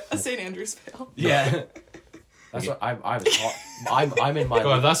A St. Andrews fail. Yeah. That's what I was hot. I'm in my.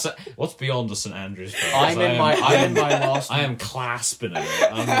 God, that's what's beyond the St Andrews. I'm in my last. I am clasping it.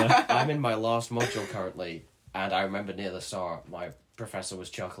 I'm in my last module currently, and I remember near the start, my professor was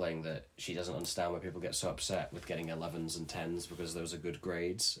chuckling that she doesn't understand why people get so upset with getting 11s and 10s because those are good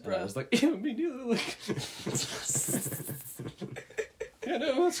grades. And I was like, yeah, me neither. Like, yeah,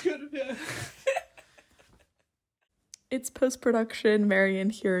 no, that's good. Yeah. It's post-production,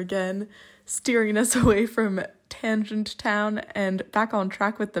 Marion here again, steering us away from Tangent Town and back on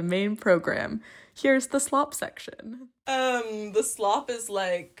track with the main program. Here's the slop section. The slop is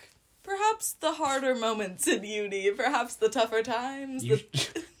like, perhaps the harder moments in uni, perhaps the tougher times. You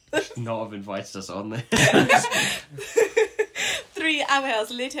should not have invited us on this. 3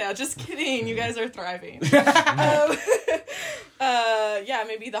 hours later, just kidding, you guys are thriving. Yeah,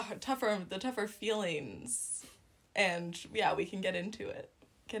 maybe the tougher feelings. And yeah, we can get into it.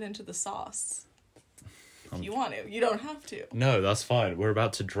 Get into the sauce. If you want to. You don't have to. No, that's fine. We're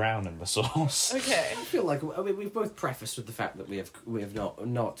about to drown in the sauce. Okay. I feel like we've both prefaced with the fact that we have not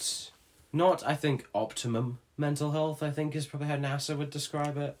I think optimum mental health. I think is probably how NASA would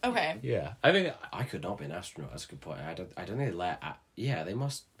describe it. Okay. Yeah, I think I could not be an astronaut. That's a good point. I don't think they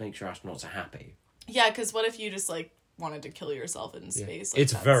must make sure astronauts are happy. Yeah, because what if you just like wanted to kill yourself in space? Like,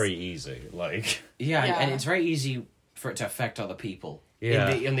 it's very easy. Like yeah. And it's very easy for it to affect other people.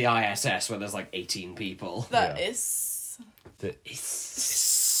 Yeah. In the ISS where there's like 18 people. They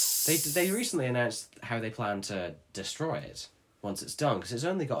recently announced how they plan to destroy it once it's done, because it's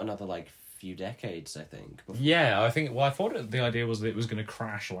only got another like few decades, I think. Yeah, I thought the idea was that it was going to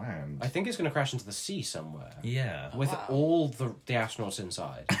crash land. I think it's going to crash into the sea somewhere. Yeah. With all the astronauts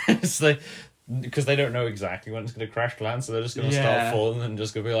inside. It's like, because they don't know exactly when it's going to crash land, so they're just going to start falling and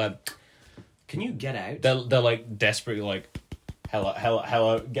just going to be like, can you get out? They're like desperately like, hello,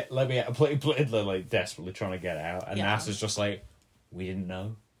 let me out. They're like desperately trying to get out, and NASA's just like, we didn't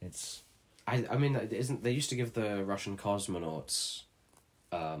know. It's. I mean, isn't they used to give the Russian cosmonauts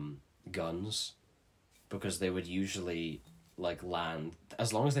guns because they would usually like land,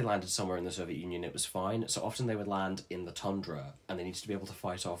 as long as they landed somewhere in the Soviet Union, it was fine. So often they would land in the tundra and they needed to be able to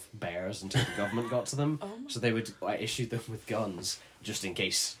fight off bears until the government got to them. So they would issue them with guns just in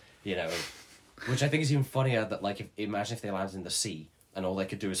case, you know. Which I think is even funnier that, like, imagine if they landed in the sea and all they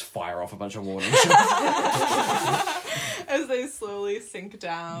could do is fire off a bunch of warning shots. As they slowly sink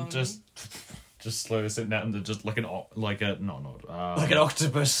down. Just slowly sink down and just like an octopus.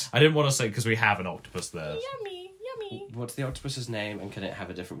 I didn't want to say because we have an octopus there. Yummy. What's the octopus's name, and can it have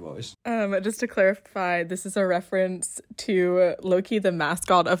a different voice? Just to clarify, this is a reference to Loki, the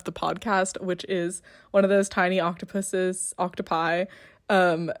mascot of the podcast, which is one of those tiny octopi,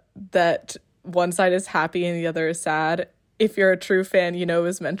 that one side is happy and the other is sad. If you're a true fan, you know it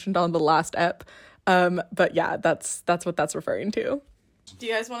was mentioned on the last ep. But yeah, that's what that's referring to. Do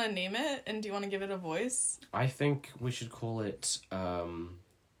you guys want to name it, and do you want to give it a voice? I think we should call it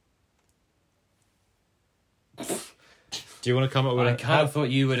Do you want to come up with I kind of thought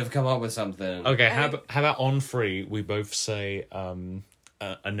you would have come up with something. Okay, how about on three we both say a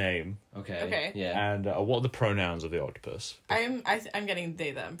name. Okay. Yeah. And what are the pronouns of the octopus? I'm getting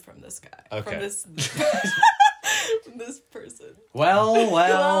they them from this guy. Okay. From this from this person.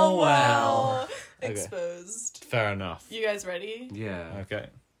 Well. Exposed. Fair enough. You guys ready? Yeah. Okay.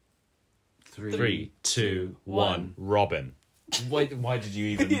 3, 2, 1. Robin. Why did you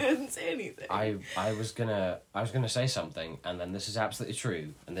even? You didn't say anything. I was gonna say something, and then this is absolutely true,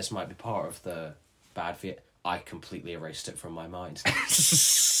 and this might be part of the bad fear. I completely erased it from my mind.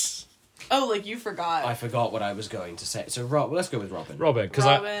 Oh, like you forgot. I forgot what I was going to say. So let's go with Robin. Robin, because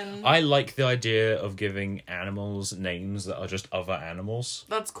I like the idea of giving animals names that are just other animals.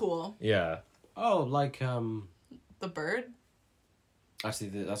 That's cool. Yeah. Oh, like the bird?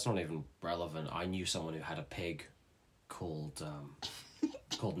 Actually, that's not even relevant. I knew someone who had a pig called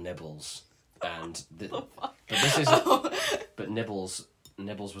Nibbles, and but Nibbles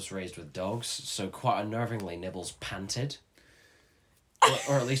was raised with dogs, so quite unnervingly Nibbles panted,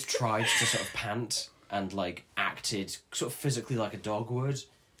 or at least tried to sort of pant and like acted sort of physically like a dog would.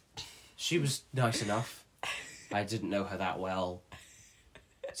 She was nice enough. I didn't know her that well.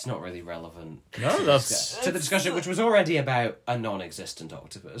 It's not really relevant. No, that's to the discussion, which was already about a non-existent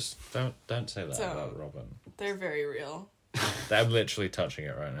octopus. Don't say that about Robin. They're very real. I'm literally touching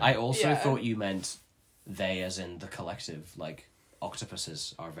it right now. I also thought you meant they as in the collective, like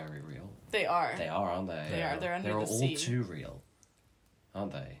octopuses are very real. They are. They are, aren't they? They are. They're under the sea. They're all too real,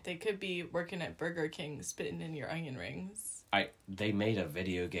 aren't they? They could be working at Burger King, spitting in your onion rings. They made a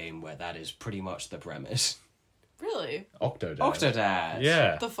video game where that is pretty much the premise. Really? Octodad. Octodad.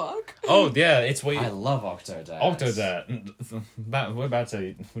 Yeah. The fuck? Oh, yeah, it's what I love Octodad. Octodad. We're about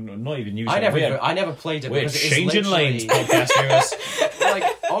to... Not even using I never played it we're because it is changing lanes, literally... podcast viewers.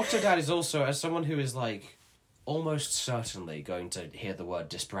 Like, Octodad is also, as someone who is, like, almost certainly going to hear the word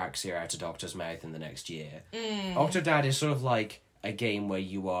dyspraxia out a doctor's mouth in the next year. Octodad is sort of like a game where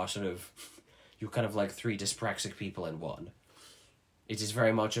you are sort of... You're kind of like 3 dyspraxic people in one. It is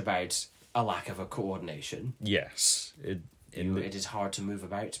very much about a lack of a coordination. Yes. It is hard to move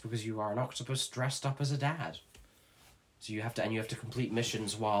about because you are an octopus dressed up as a dad. So you have to complete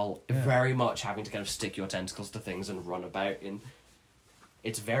missions while very much having to kind of stick your tentacles to things and run about in.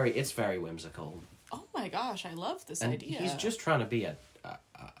 It's very whimsical. Oh my gosh, I love this And idea. he's just trying to be a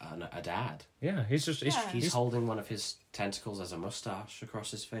dad. Yeah, he's just... He's holding one of his tentacles as a mustache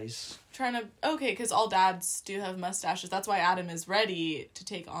across his face. Okay, because all dads do have mustaches. That's why Adam is ready to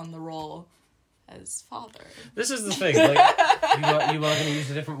take on the role as father. This is the thing, like... You are going to use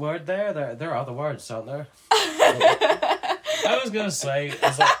a different word there? There are other words, aren't there? I was going to say,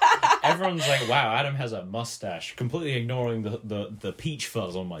 it's like, everyone's like, wow, Adam has a mustache, completely ignoring the peach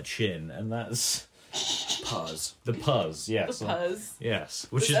fuzz on my chin, and that's... Puzz. The puzz, yes. The puzz. Yes.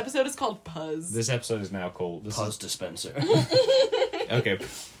 This episode is called Puzz. This episode is now called... Puzz dispenser. Okay.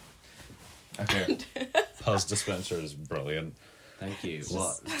 Puzz dispenser is brilliant. Thank you.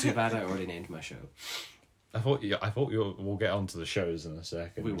 Well, too bad I already named my show. I thought we'll get onto the shows in a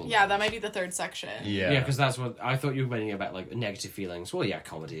second. We will. Yeah, that might be the third section. Yeah. Yeah, because that's what I thought you were meaning about, like, negative feelings. Well, yeah,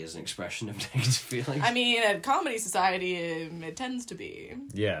 comedy is an expression of negative feelings. I mean, at Comedy Society, it tends to be.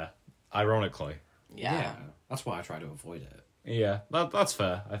 Yeah. Ironically. Yeah. That's why I try to avoid it. Yeah, that's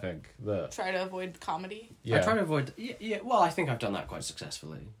fair, I think. Try to avoid comedy. Yeah. I try to avoid... Yeah, well, I think I've done that quite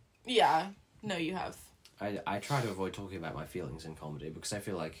successfully. Yeah. No, you have. I try to avoid talking about my feelings in comedy because I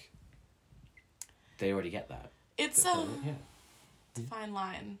feel like they already get that. It's a fine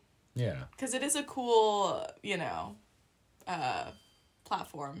line. Yeah. Because it is a cool,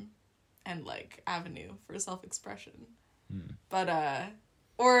 platform and, like, avenue for self-expression. But,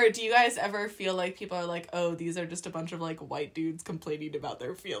 or do you guys ever feel like people are like, oh, these are just a bunch of, like, white dudes complaining about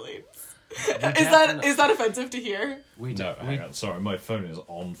their feelings? Is that offensive to hear? Hang on. Sorry, my phone is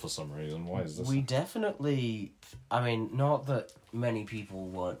on for some reason. Why is this? We definitely... I mean, not that many people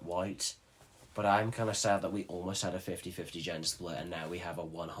weren't white, but I'm kind of sad that we almost had a 50-50 gender split, and now we have a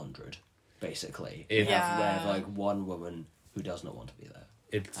 100, basically. We have, like, one woman who does not want to be there.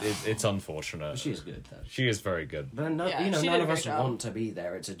 It's unfortunate. She is good, though. She is very good. But, none of us want to be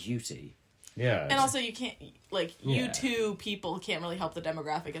there. It's a duty. Yeah. And also, you can't, like, you two people can't really help the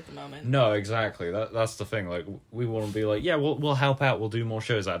demographic at the moment. No, exactly. That's the thing. Like, we want to be like, yeah, we'll help out. We'll do more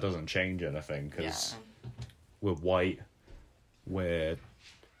shows. That doesn't change anything because we're white. We're...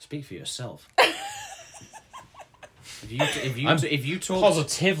 Speak for yourself. If you talk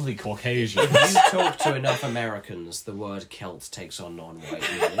positively Caucasian. If you talk to enough Americans, the word Celt takes on non-white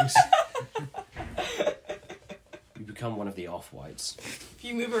meanings. You become one of the off-whites. If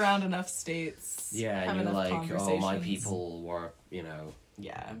you move around enough states, and you're like, oh, my people were,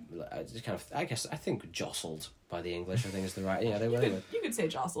 just kind of, I think jostled by the English, I think is the right, they were. You could say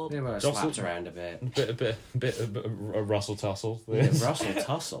jostled. They were slapped around a bit. A bit Russell Tussle. Yeah, Russell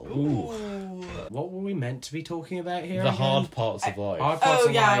Tussle. Ooh. What were we meant to be talking about here? The hard parts of life. Hard parts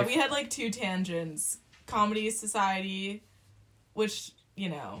of life. We had like 2 tangents. Comedy Society, which,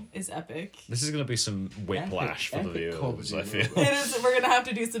 is epic. This is going to be some whiplash for the viewers, I feel. It is. We're going to have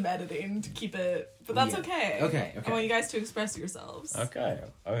to do some editing to keep it, but that's okay. Okay. I want you guys to express yourselves. Okay.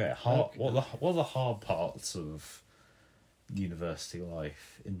 What are the hard parts of university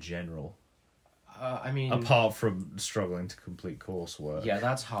life in general? I mean... Apart from struggling to complete coursework. Yeah,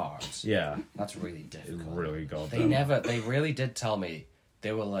 that's hard. Yeah. That's really difficult. It really goddamn. They really did tell me,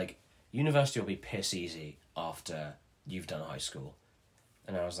 they were like, university will be piss easy after you've done high school.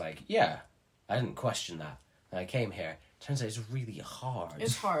 And I was like, yeah, I didn't question that. And I came here. Turns out it's really hard.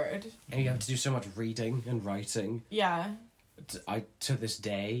 It's hard. And you have to do so much reading and writing. Yeah. I, to this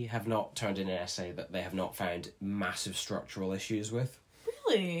day, have not turned in an essay that they have not found massive structural issues with.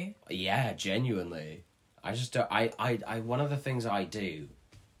 Really? Yeah, genuinely. I just don't... one of the things I do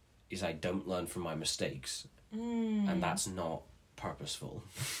is I don't learn from my mistakes. And that's not purposeful.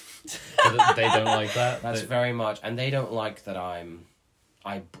 They don't like that? That's very much... And they don't like that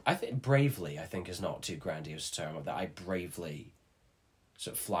I think bravely, I think, is not too grandiose a term, that I bravely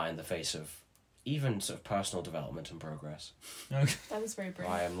sort of fly in the face of even sort of personal development and progress. Okay. That was very brave.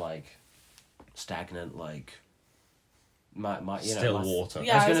 I am like stagnant, like my Still water.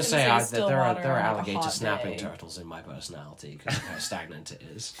 Yeah, I was gonna say still there are water on, like, a alligator hot snapping day. turtles in my personality because of how stagnant it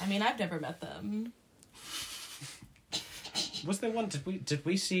is. I mean, I've never met them. Was there one? Did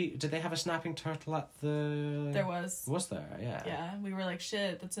they have a snapping turtle at the? There was. Was there? Yeah. Yeah, we were like,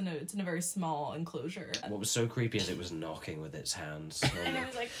 shit. It's in a very small enclosure. What was so creepy is it was knocking with its hands. And it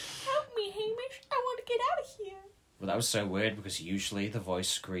was like, help me, Hamish. I want to get out of here. Well, that was so weird because usually the voice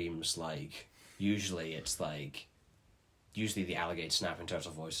screams like. Usually the alligator snapping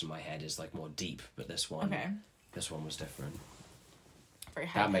turtle voice in my head is like more deep, but this one was different. Very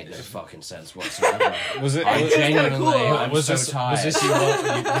high. That made no fucking sense whatsoever. Was it? I genuinely, cool. I'm was so this? tired.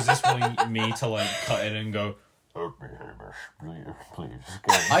 Was this wanting me to like cut in and go? Hug me, Hamish.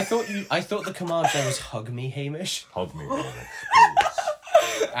 Please. I thought the command there was hug me, Hamish. Hug me, Hamish,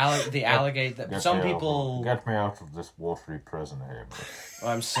 please. The alligator. Get me out of this watery prison, Hamish.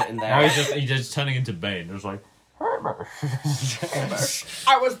 I'm sitting there. Now he's just turning into Bane. It's like, Hamish.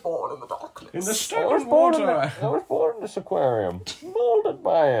 I was born in the darkness. in the I was stone born water. in this aquarium, molded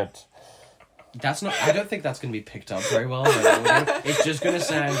by it. That's not. I don't think that's going to be picked up very well. But it's just going to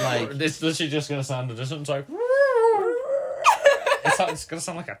sound like. it's literally just gonna sound a distance like. It's gonna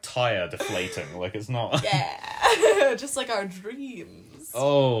sound like a tire deflating. Like it's not. Yeah. Just like our dreams.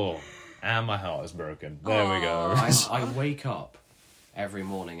 Oh, and my heart is broken. There we go. I wake up every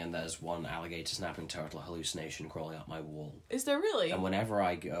morning and there's one alligator snapping turtle hallucination crawling up my wall. Is there really? And whenever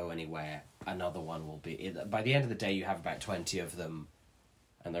I go anywhere, another one will be. By the end of the day, you have about 20 of them,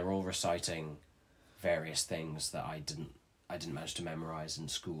 and they're all reciting various things that I didn't manage to memorize in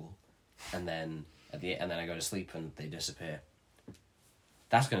school, and then I go to sleep and they disappear.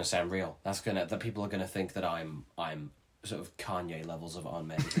 That's gonna sound real. The people are gonna think that I'm sort of Kanye levels of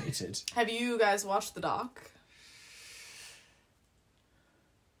unmedicated. Have you guys watched the doc?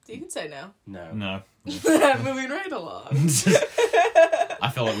 You can say no. No. Moving right along. I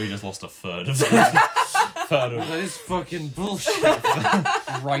feel like we just lost a third of That is fucking bullshit.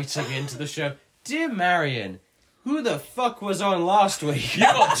 Writing into the show, dear Marion, who the fuck was on last week? You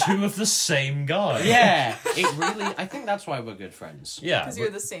got two of the same guy. Yeah, it really. I think that's why we're good friends. Yeah. Because you're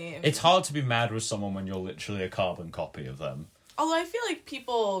the same. It's hard to be mad with someone when you're literally a carbon copy of them. Although I feel like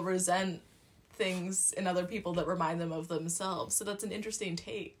people resent things in other people that remind them of themselves, so that's an interesting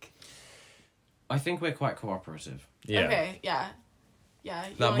take. I think we're quite cooperative. Yeah. Okay, yeah. Yeah,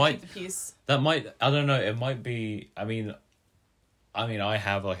 you That want might- to keep the peace. That might, I don't know, it might be, I mean, I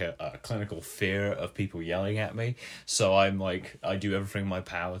have like a clinical fear of people yelling at me, so I'm like, I do everything in my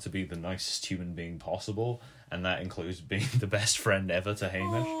power to be the nicest human being possible, and that includes being the best friend ever to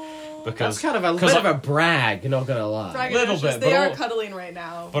Hamish. Because That's kind of a bit of a brag, not gonna lie. Little bit, They but are al- cuddling right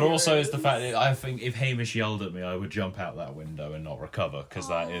now. But also it's the viewers. fact that I think if Hamish yelled at me, I would jump out that window and not recover, because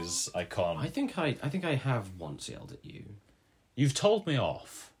that is, I can't. I think I have once yelled at you. You've told me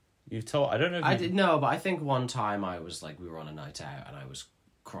off. I don't know if I you... did no, but I think one time I was like, we were on a night out and I was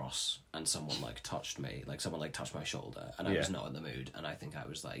cross and someone like touched me, like someone like touched my shoulder and I was not in the mood and I think I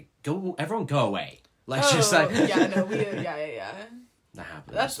was like, everyone go away. Like just like yeah, no, yeah. that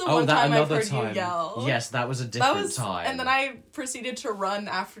happens. That's the one time I've heard you yell. Yes, that was a different time. And then I proceeded to run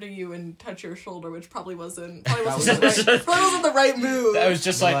after you and touch your shoulder, which probably wasn't the right move. That was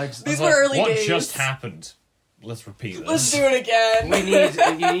just like, These were early what days. just happened? Let's repeat this. Let's do it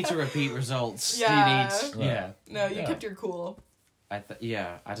again. you need to repeat results. Yeah. You need, yeah. No, you kept your cool. I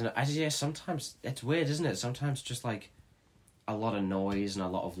don't know. Sometimes it's weird, isn't it? Sometimes just like a lot of noise and a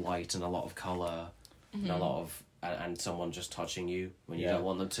lot of light and a lot of color and a lot of and someone just touching you when you don't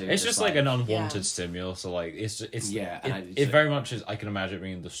want them to. It's just like an unwanted stimulus. So like it's it very much is. I can imagine it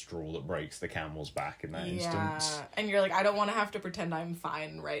being the straw that breaks the camel's back in that instance. And you're like, I don't want to have to pretend I'm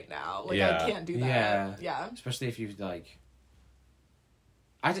fine right now. Like I can't do that. Yeah. Especially if you like.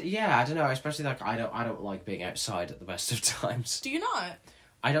 I don't know. Especially like I don't like being outside at the best of times. Do you not?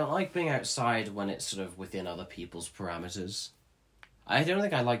 I don't like being outside when it's sort of within other people's parameters. I don't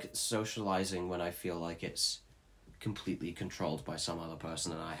think I like socializing when I feel like it's completely controlled by some other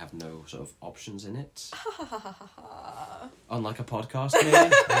person and I have no sort of options in it. Unlike a podcast,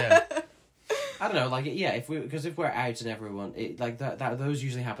 maybe. Yeah. I don't know, like if we're out and everyone that those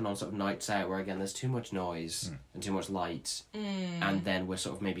usually happen on sort of nights out where again there's too much noise and too much light, and then we're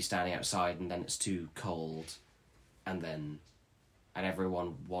sort of maybe standing outside and then it's too cold, and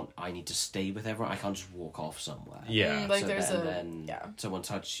everyone I need to stay with everyone. I can't just walk off somewhere. Yeah. Someone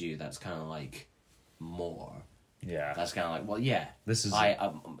touches you. That's kind of like more. Yeah. That's kind of like, well, yeah. This is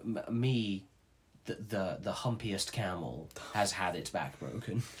me the humpiest camel has had its back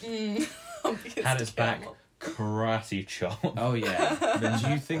broken. Had its back karate chop. Oh yeah.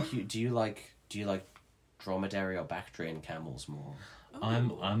 Then do you like dromedary or Bactrian camels more?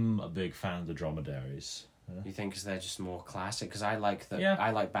 I'm a big fan of the dromedaries. You think 'cause they're just more classic? Because I like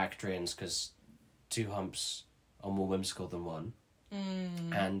I like Bactrians because 2 humps are more whimsical than 1,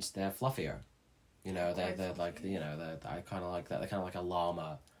 and they're fluffier. You know, they're like, you know, I kind of like that. They're kind of like a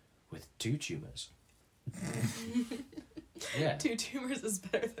llama with 2 tumors. Yeah. 2 tumors is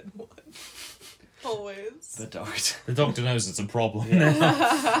better than 1. Always. The doctor. The doctor knows it's a problem.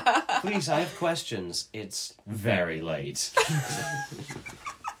 Please, I have questions. It's very late.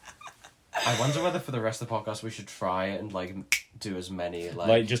 I wonder whether for the rest of the podcast we should try and do as many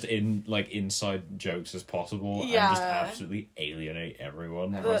just inside jokes as possible and just absolutely alienate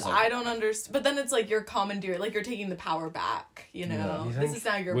everyone. But I don't understand. But then it's like you're commandeering, like you're taking the power back. You know, this is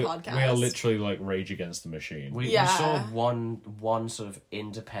now your podcast. We are literally like Rage Against the Machine. We saw one sort of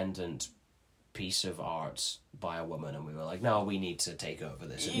independent piece of art by a woman, and we were like, no, we need to take over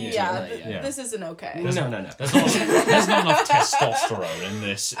this. This isn't okay. No. There's not enough testosterone in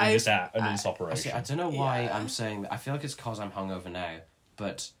this operation. I don't know why I'm saying that. I feel like it's because I'm hungover now,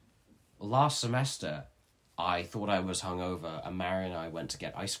 but last semester I thought I was hungover, and Mary and I went to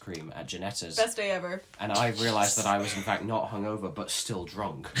get ice cream at Janetta's. Best day ever. And I realised that I was in fact not hungover, but still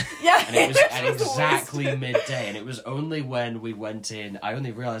drunk. Yeah. And it was at exactly midday, and it was only when we went in, I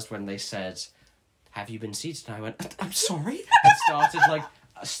only realised when they said, have you been seated? And I went, I'm sorry. And started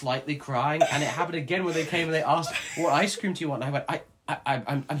slightly crying, and it happened again when they came and they asked, what ice cream do you want? And I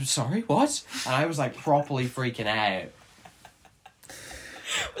went, I'm sorry, what? And I was properly freaking out.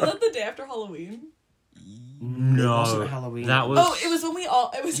 Was that the day after Halloween? No. It wasn't Halloween. That was... Oh, it was when we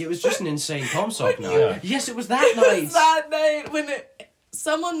all... It was just an insane Comstock night. Yeah. Yes, it was that night. It was that night when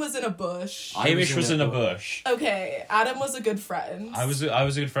someone was in a bush. Hamish was in a bush. Okay, Adam was a good friend. I was a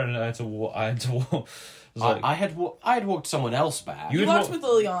good friend, and I had to walk. I had walked someone else back. You walked with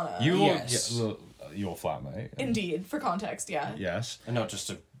Liliana. Your flatmate. Indeed, for context, yeah. Yes. And not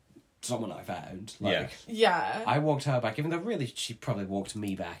just someone I found. Yeah. I walked her back, even though really she probably walked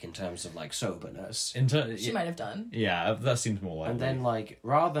me back in terms of soberness. She might have done. Yeah, that seems more likely. And then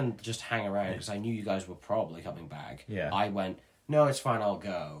rather than just hang around, because I knew you guys were probably coming back, I went, no, it's fine, I'll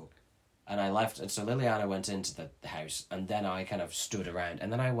go. And I left, and so Liliana went into the house, and then I kind of stood around,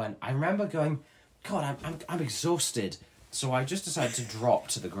 and then I remember going, God, I'm exhausted. So I just decided to drop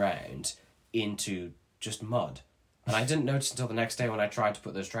to the ground into just mud. And I didn't notice until the next day when I tried to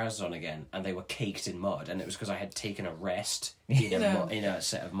put those trousers on again, and they were caked in mud, and it was because I had taken a rest in a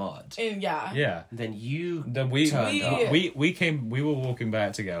set of mud. Yeah. Then we turned up. We were walking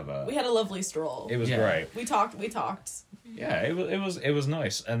back together. We had a lovely stroll. It was great. We talked. Yeah, it was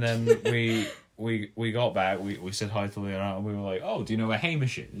nice. And then we got back. We said hi to Leonardo, and we were like, "Oh, do you know where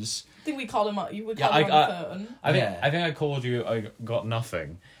Hamish is?" I think we called him up. You would call him on the phone. I think I called you. I got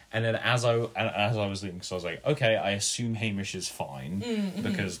nothing. And then as I was leaving, so I was like, okay, I assume Hamish is fine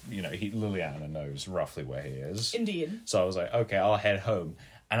because Liliana knows roughly where he is. Indeed. So I was like, okay, I'll head home.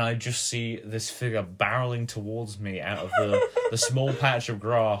 And I just see this figure barreling towards me out of the small patch of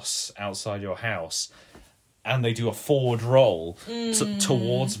grass outside your house, and they do a forward roll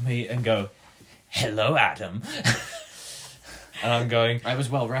towards me and go, "Hello, Adam." And I'm going... I was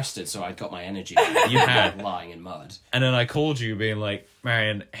well rested, so I'd got my energy. You had. Lying in mud. And then I called you being like,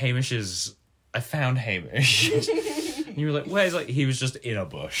 Marion, I found Hamish. And you were like, where's he was just in a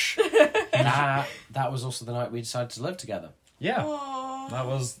bush. That was also the night we decided to live together. Yeah. Aww. That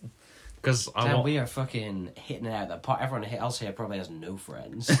was... Because we are fucking hitting it out. Everyone else here probably has no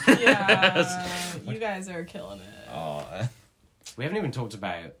friends. Yeah. You guys are killing it. Oh. We haven't even talked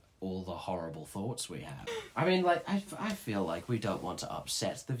about all the horrible thoughts we have. I mean, I feel like we don't want to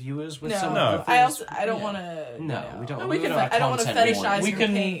upset the viewers with some of the things. I don't want to. No, we don't. I don't want to fetishize your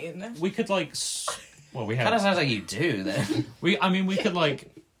pain. We could we had. Kind of sounds like you do then. We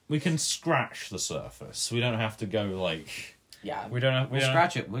can scratch the surface. We don't have to go Yeah. We'll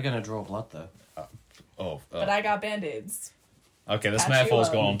scratch it. We're gonna draw blood though. But I got band-aids. Okay, this metaphor's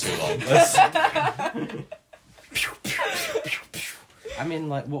gone on too long. I mean,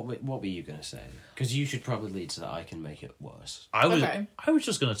 what were you going to say? Because you should probably lead so that I can make it worse. I was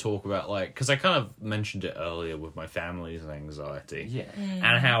just going to talk about, because I kind of mentioned it earlier with my family's anxiety. Yeah.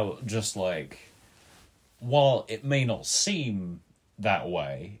 And how just, while it may not seem that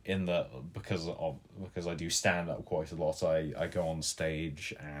way because I do stand up quite a lot, I go on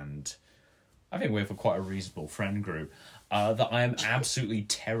stage, and I think we have quite a reasonable friend group, that I am absolutely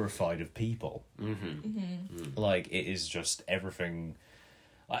terrified of people. Mm-hmm. Mm-hmm. It is just everything...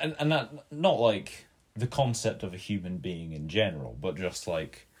 and that not like the concept of a human being in general, but just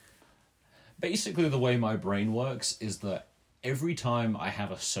like basically the way my brain works is that every time I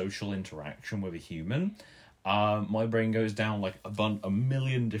have a social interaction with a human, my brain goes down like a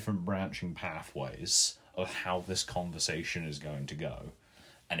million different branching pathways of how this conversation is going to go,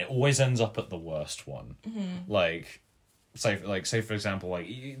 and it always ends up at the worst one. Like say for example, like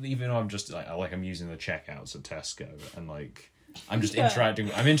even though I'm just like I'm using the checkouts at Tesco, and like I'm just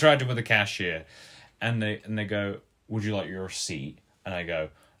interacting with the cashier, and they go, "Would you like your receipt?" And I go,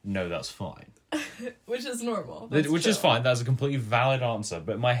 "No, that's fine." Which is normal. Which is fine. That's a completely valid answer.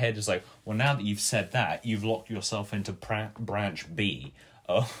 But my head is like, well, now that you've said that, you've locked yourself into branch B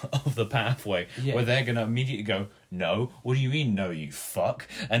of the pathway, where they're gonna immediately go, "No, what do you mean, no, you fuck?"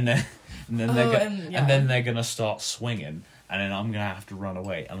 And then they're gonna start swinging, and then I'm gonna have to run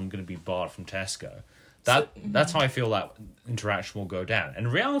away, and I'm gonna be barred from Tesco. That's how I feel that interaction will go down. And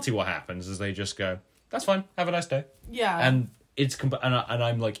in reality, what happens is they just go, "That's fine. Have a nice day." Yeah. And it's and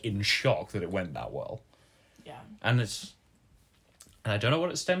I'm like in shock that it went that well. Yeah. And I don't know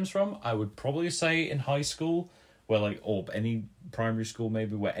what it stems from. I would probably say in high school, where like, or any primary school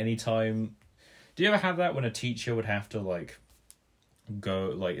maybe, where any time, do you ever have that when a teacher would have to like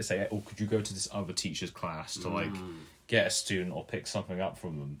go like say, "Oh, could you go to this other teacher's class to like get a student or pick something up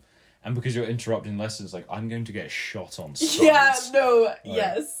from them?" And because you're interrupting lessons, like, I'm going to get shot on sight. Yeah, no, like,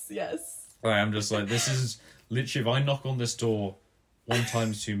 yes. Like, I'm just like, this is literally, if I knock on this door one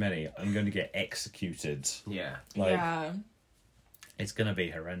time too many, I'm going to get executed. Yeah. Like, it's going to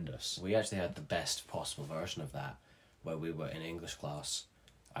be horrendous. We actually had the best possible version of that, where we were in English class.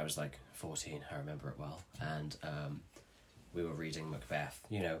 I was like 14, I remember it well. And we were reading Macbeth.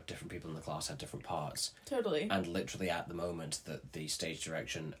 You know, different people in the class had different parts. Totally. And literally at the moment that the stage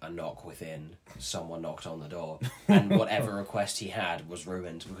direction, a knock within, someone knocked on the door. And whatever request he had was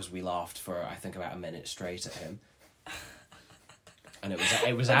ruined because we laughed for, I think, about a minute straight at him. And it was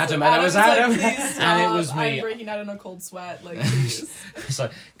Adam, and it was Adam, like, and it was me. I'm breaking out in a cold sweat, like, please. It's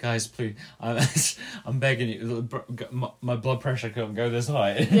like, guys, please, I'm begging you, my blood pressure can't go this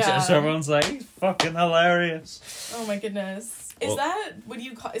high. Yeah. So everyone's like, he's fucking hilarious. Oh my goodness. Is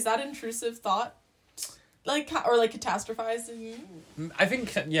that intrusive thought? Like, or like catastrophizing? I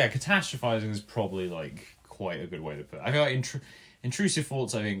think, yeah, catastrophizing is probably like quite a good way to put it. I feel like intrusive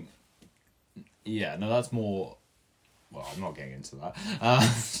thoughts, I think, yeah, no, that's more... Well, I'm not getting into that.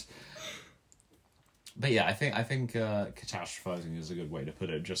 But yeah, I think catastrophizing is a good way to put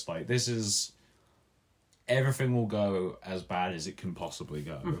it. Just like, this is... Everything will go as bad as it can possibly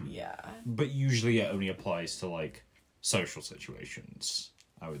go. Yeah. But usually it only applies to, like, social situations,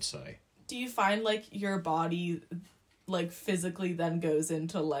 I would say. Do you find, like, your body, like, physically then goes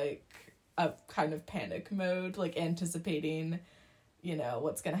into, like, a kind of panic mode, like, anticipating, you know,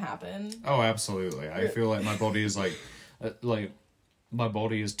 what's gonna happen? Oh, absolutely. I feel like my body is, like my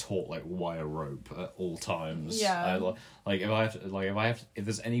body is taut like wire rope at all times. Yeah. If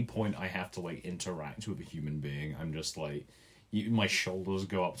there's any point I have to like interact with a human being, I'm just like, my shoulders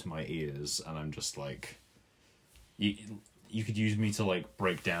go up to my ears, and I'm just like, you could use me to like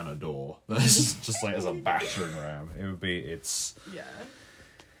break down a door. That's just like as a battering ram.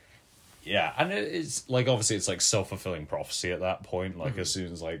 Yeah, and it's like, obviously it's like self-fulfilling prophecy at that point. Like as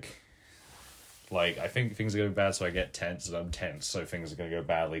soon as like I think things are going bad, so I get tense, and I'm tense, so things are going to go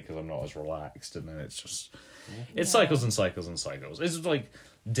badly because I'm not as relaxed, and then it's just... It cycles and cycles and cycles. It's, like,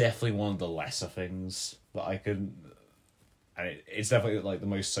 definitely one of the lesser things that I could... And it's definitely, like, the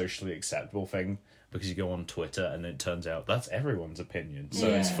most socially acceptable thing, because you go on Twitter, and it turns out that's everyone's opinion, so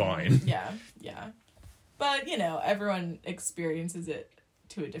it's fine. Yeah. But, you know, everyone experiences it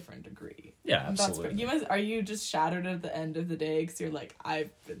to a different degree. Yeah, absolutely. Are you just shattered at the end of the day, because you're like,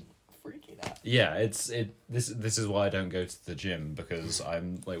 I've been... freaking out. Yeah, this is why I don't go to the gym, because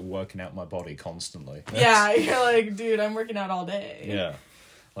I'm like working out my body constantly. Yeah, you're like, dude, I'm working out all day. Yeah,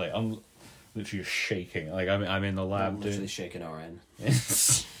 like I'm literally shaking. Like I'm in the lab. I'm literally shaking RN.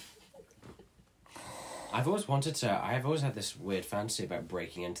 I've always had this weird fantasy about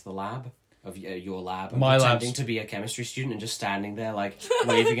breaking into the lab of your lab and pretending to be a chemistry student and just standing there like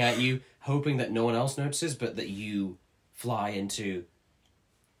waving at you, hoping that no one else notices, but that you fly into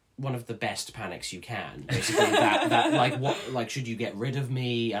one of the best panics you can. Basically, that like, what, like, should you get rid of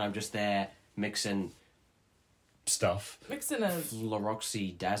me? And I'm just there mixing stuff. Mixing a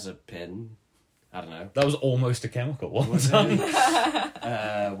fluoroxydazepine. I don't know. That was almost a chemical, wasn't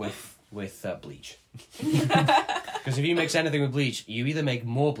it? With bleach. Because if you mix anything with bleach, you either make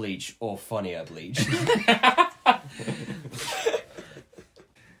more bleach or funnier bleach.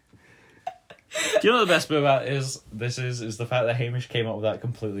 Do you know what the best bit about is the fact that Hamish came up with that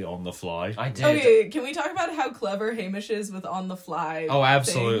completely on the fly? I did. Okay, can we talk about how clever Hamish is with on the fly? Oh,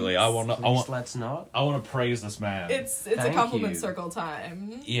 absolutely. Please, let's not. I want to praise this man. It's a Thank compliment you. circle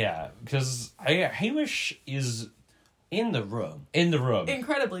time. Yeah, because Hamish is In the room.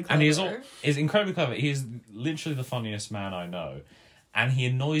 Incredibly clever. and is incredibly clever. He's literally the funniest man I know, and he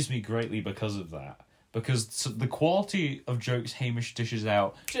annoys me greatly because of that. Because the quality of jokes Hamish dishes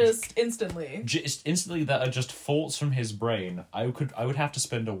out just instantly that are just thoughts from his brain, I would have to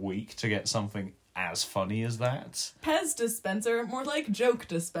spend a week to get something as funny as that. Pez dispenser, more like joke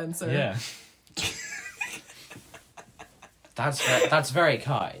dispenser. Yeah. That's very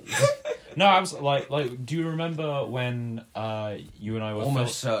kind. No, I was like, do you remember when you and I were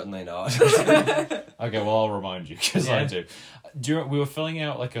Almost certainly not. Okay, well, I'll remind you, because Yeah. I do. We were filling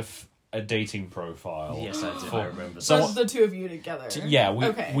out like a dating profile. Yes, I did. I remember. So the two of you together. Yeah,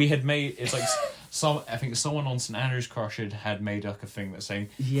 Okay. we had made, it's like I think someone on St Andrew's Crush had made like a thing that's saying,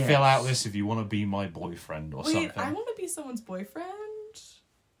 Yes. fill out this if you want to be my boyfriend or Wait, something. I want to be someone's boyfriend.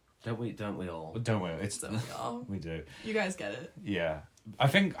 Don't we all? Don't worry, it's So y'all, we do. you guys get it. Yeah, I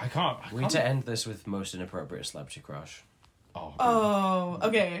think I can't. We need to end this with most inappropriate celebrity crush. Oh,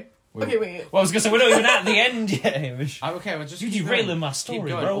 okay. Okay, wait. Well, I was gonna say we're not even at the end yet, Hamish. Okay, well, just You keep derailing going. my Keep story,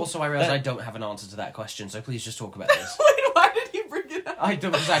 going. bro. Also, I realise I don't have an answer to that question, so please just talk about this. Wait, why did he bring it up? I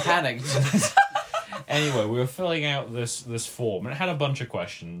don't, because I panicked. Anyway, we were filling out this form, and it had a bunch of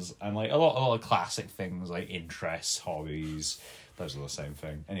questions, and like a lot of classic things like interests, hobbies. Those are the same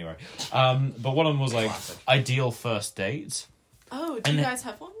thing. Anyway, but one of them was like Classic. ideal first date. Oh, do you And- guys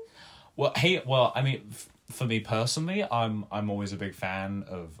have one? Well, I mean, for me personally, I'm always a big fan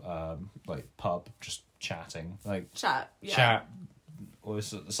of like pub, just chatting, like Chat. Yeah. chat with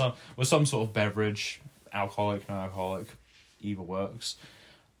some sort of beverage, alcoholic, non-alcoholic, either works.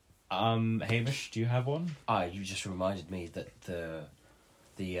 Hamish, do you have one? You just reminded me that the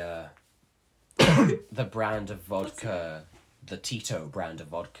the brand of vodka, the Tito brand of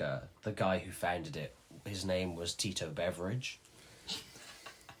vodka, the guy who founded it, his name was Tito Beveridge.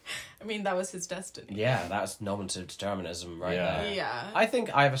 I mean, that was his destiny. Yeah, that's nominative determinism right there. Yeah. I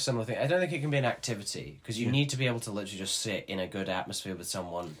think I have a similar thing. I don't think it can be an activity, because you need to be able to literally just sit in a good atmosphere with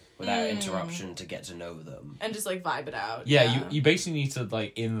someone without interruption to get to know them. And just like vibe it out. Yeah, you basically need to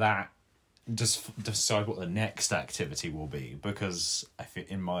like in that just decide what the next activity will be, because I think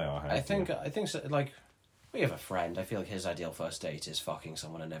in my eye, I think so, like, we have a friend. I feel like his ideal first date is fucking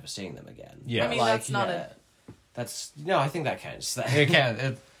someone and never seeing them again. Yeah. I mean, Like, that's not yeah, that's no. I think that counts. it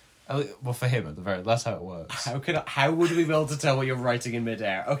can. Well, for him at the very, that's how it works. How would we be able to tell what you're writing in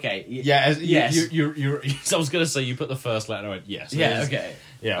midair? Okay. Yeah, Yes. You're I was gonna say you put the first letter. I went yes. Yeah. It is. Okay.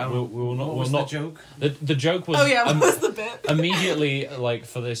 Yeah. We will not. What We'll was not. the joke? The joke was. Oh yeah, what was the bit? Immediately, like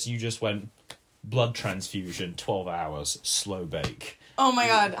for this, you just went blood transfusion, 12 hours, slow bake. Oh my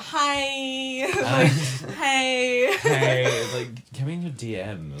god. Hi. Like, hey. Hey, like come in your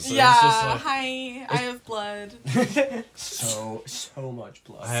DMs. Yeah. It's just like, Hi. I have blood. So much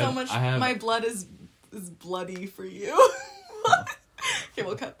blood. I have- So much. I have- My blood is bloody for you. Okay,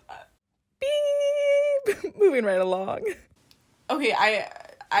 we'll cut that. Beep. Moving right along. Okay, I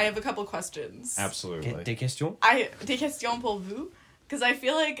have a couple questions. Absolutely. Des questions? Des questions pour vous. Because I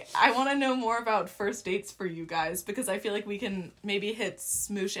feel like I want to know more about first dates for you guys, because I feel like we can maybe hit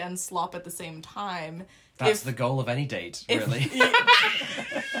smoosh and slop at the same time. That's the goal of any date, really.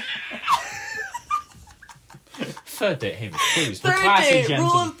 Third date, Hamish, please. We're Third classy date,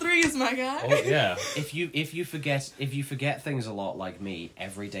 gentlemen. rule of threes, my guy. Oh, yeah. If you forget things a lot like me,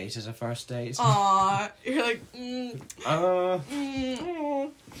 every date is a first date. Aw, you're like,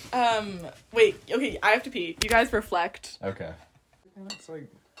 wait, okay, I have to pee. You guys reflect. Okay. That's like.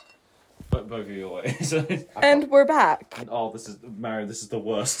 But both of you away. So, And we're back. oh, this is Mary. This is the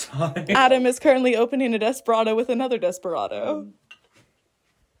worst time. Adam is currently opening a Desperado with another Desperado.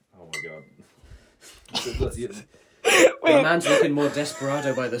 Oh my god. The man's looking more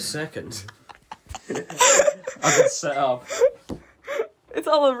desperado by the second. I've been set up. It's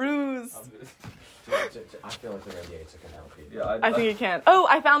all a ruse. I feel like the radiator can help you. Yeah, I think it can. Oh,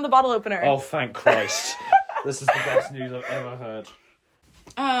 I found the bottle opener. Oh, thank Christ. This is the best news I've ever heard.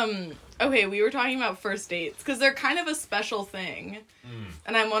 Okay, we were talking about first dates, because they're kind of a special thing.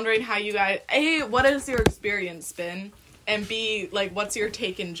 And I'm wondering how you guys, A, what has your experience been? And B, like, what's your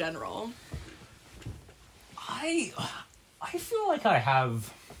take in general? I feel like I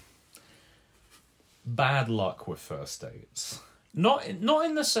have bad luck with first dates. Not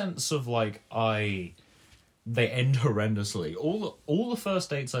in the sense of like they end horrendously. All the first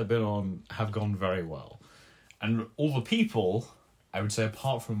dates I've been on have gone very well, and all the people I would say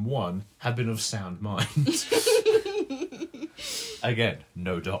apart from one, have been of sound mind. Again,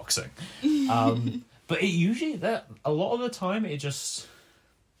 no doxing. But it usually, a lot of the time, it just...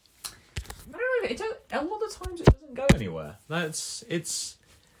 I don't know, a lot of times it doesn't go anywhere. It's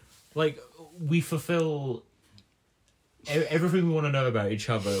like, we fulfill everything we want to know about each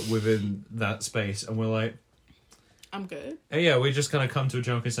other within that space, and we're like... I'm good. Yeah, we just kind of come to a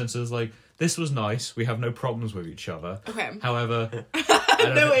general consensus, like, this was nice, we have no problems with each other. Okay. However...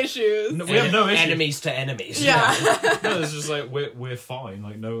 no issues. No, we have no issues. Enemies to enemies. Yeah. No, it's just like, we're fine,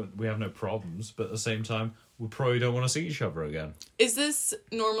 like, no, we have no problems, but at the same time, we probably don't want to see each other again. Is this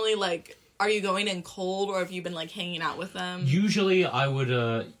normally, like, are you going in cold, or have you been, like, hanging out with them? Usually, I would,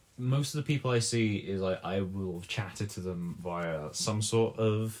 most of the people I see is, like, I will have chatted to them via some sort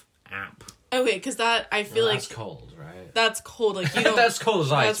of app. Okay, because that, I feel like... That's cold, right? That's cold, like, you don't... That's cold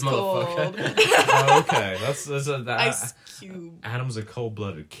as ice, That's cold. motherfucker. Oh, okay, that Ice cube. Adam's a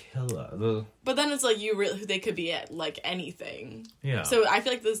cold-blooded killer. But then it's like, they could be at, like, anything. Yeah. So I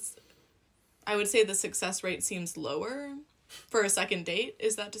feel like I would say the success rate seems lower for a second date.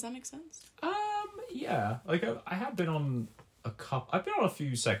 Does that make sense? Yeah. Like, I have been on I've been on a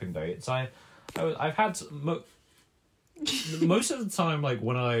few second dates. I've had... most of the time, like,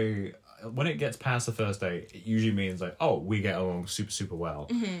 when it gets past the first date, it usually means, like, oh, we get along super, super well.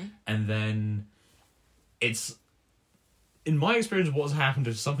 Mm-hmm. And then it's... In my experience, what's happened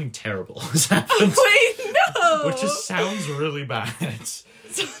is something terrible has happened. Wait, no! Which just sounds really bad.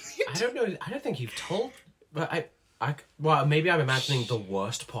 I don't know. I don't think you've told... But well, maybe I'm imagining the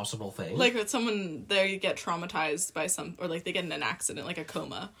worst possible thing. Like, with someone there, you get traumatized by or, like, they get in an accident, like a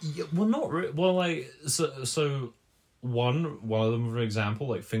coma. Yeah, well, not really. Well, like, so one of them, for example,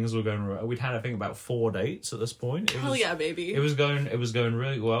 like, things were going right. We'd had, I think, about 4 dates at this point. Hell yeah, baby. It was going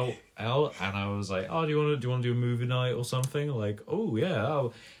really well, and I was like, oh, do you want to do a movie night or something? Like, oh yeah,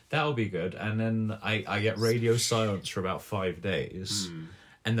 that'll be good. And then I get radio silence for about 5 days,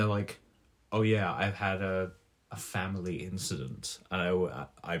 and they're like, oh yeah, I've had a family incident, and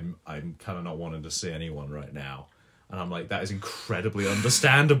I'm kind of not wanting to see anyone right now. And I'm like, that is incredibly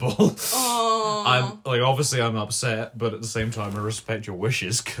understandable. I'm like, obviously I'm upset, but at the same time I respect your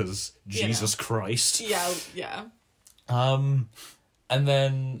wishes, because Jesus Christ. Yeah. And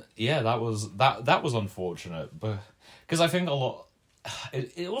then that was unfortunate, but because I think a lot.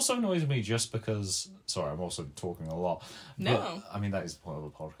 It also annoys me just because. Sorry, I'm also talking a lot. No, but, I mean, that is the point of the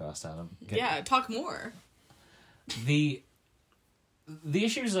podcast, Adam. Talk more. The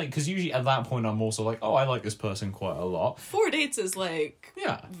issue is, like, because usually at that point I'm also like, oh, I like this person quite a lot. 4 dates is like,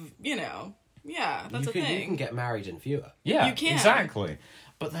 yeah, that's a thing. You can get married in fewer. Yeah, you can. Exactly.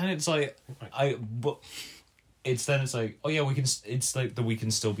 But then it's like, it's like, oh yeah, it's like the we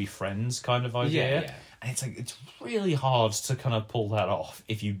can still be friends kind of idea. Yeah. And it's like, it's really hard to kind of pull that off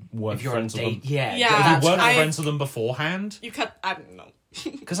if you weren't friends with them. Yeah. If you weren't friends with them beforehand. I don't know.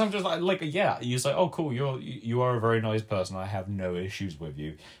 Because I'm just like, yeah, you're like, oh cool, you are a very nice person, I have no issues with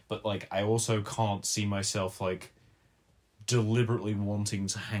you, but, like, I also can't see myself, like, deliberately wanting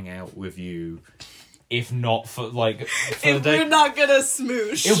to hang out with you, if not for, like, if we're not gonna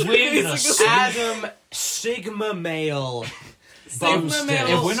smoosh. If we're gonna Adam, Sigma male. Sigma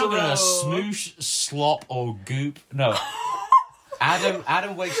male. If we're not gonna smoosh, slop, or goop, no.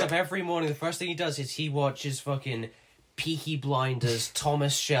 Adam wakes up every morning, the first thing he does is he watches fucking Peaky Blinders,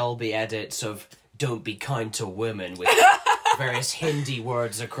 Thomas Shelby edits of "Don't Be Kind to Women" with various Hindi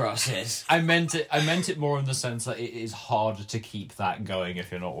words across it. I meant it more in the sense that it is harder to keep that going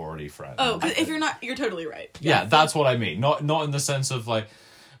if you're not already friends. Oh, if you're not, you're totally right. Yeah, that's what I mean. Not in the sense of, like,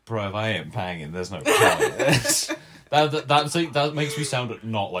 bro, if I ain't banging, there's no point. That makes me sound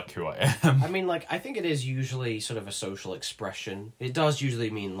not like who I am. I mean, like, I think it is usually sort of a social expression. It does usually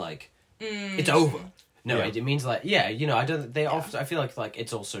mean, like, it's over. No, yeah. it means, like, yeah, you know, I don't. They often. I feel like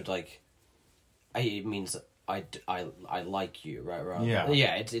it's also like, it means I like you, right? Rather yeah. Than,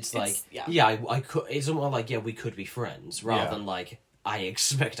 yeah. It's like I could. It's more like we could be friends rather than like I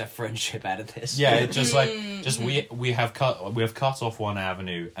expect a friendship out of this. Yeah, it's just like we have cut off one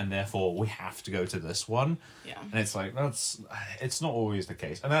avenue and therefore we have to go to this one. Yeah, and it's like it's not always the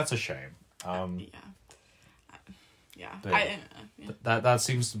case, and that's a shame. That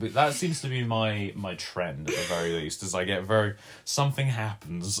seems to be my trend at the very least. Is I get something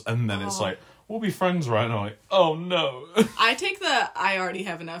happens and then it's like, we'll be friends right now. Like, oh no. I take the I already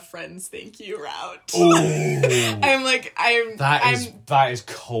have enough friends, thank you route. Ooh. That is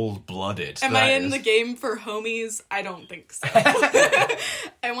cold blooded. Am I in the game for homies? I don't think so.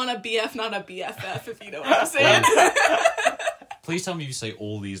 I want a BF, not a BFF, if you know what I'm saying. Please tell me you say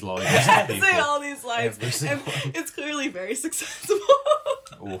all these lines to people. Say all these lines, and it's clearly very successful.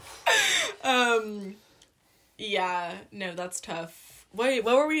 Yeah, no, that's tough. Wait,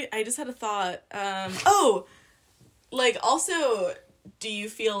 what were we? I just had a thought. Also, do you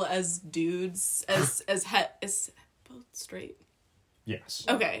feel as dudes as both straight? Yes.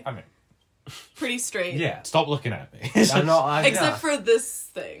 Okay. I mean, pretty straight. yeah. Stop looking at me. I'm not. Except for this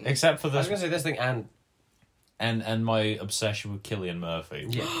thing. Except for I was this, gonna say this thing and my obsession with Cillian Murphy.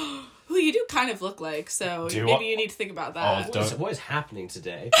 yeah. Who you do kind of look like, so Do maybe I? you need to think about that. What is happening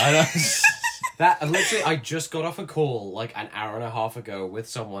today? I know. That literally, I just got off a call like an hour and a half ago with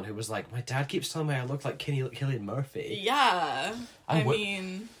someone who was like, "My dad keeps telling me I look like Cillian Murphy." Yeah, I would-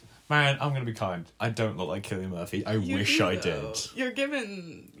 mean, Man, I'm gonna be kind. I don't look like Cillian Murphy. I you wish do, I though. did. You're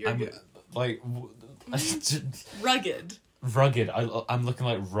given. You're I'm like rugged. rugged. I'm looking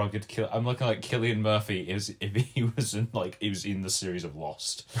like rugged. I'm looking like Cillian Murphy is if he was in the series of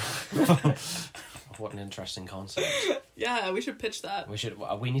Lost. What an interesting concept. Yeah, we should pitch that.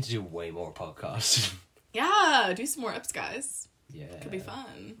 We need to do way more podcasts. Yeah, do some more ups, guys. Yeah. Could be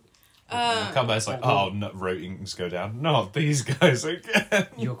fun. Come back, it's like, oh, no, ratings go down. Not these guys again.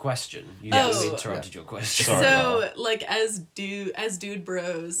 Your question. You interrupted your question. Sorry. So, like, as dude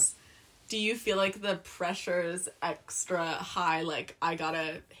bros, do you feel like the pressure's extra high? Like, I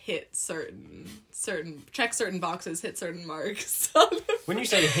gotta hit certain check certain boxes, hit certain marks. When you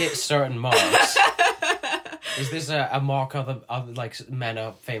say hit certain marks, is this a mark other like men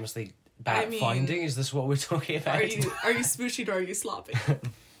are famously bad at finding? Is this what we're talking about? Are you smooching or are you slopping?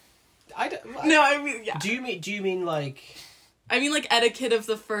 No, I mean, yeah. Do you mean like? I mean, like, etiquette of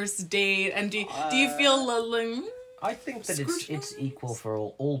the first date, and do you feel like? I think that it's equal for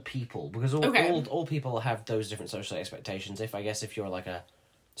all people, because all people have those different social expectations. If you're like a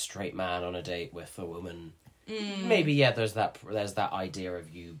straight man on a date with a woman, maybe there's that idea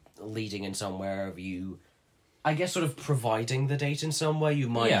of you leading in somewhere, of you, I guess, sort of providing the date in some way. You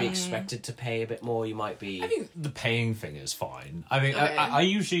might be expected to pay a bit more. You might be. I think the paying thing is fine. I mean, Okay. I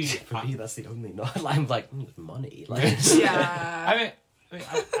usually For me, that's the only. I'm like money. Like, Yeah. I mean,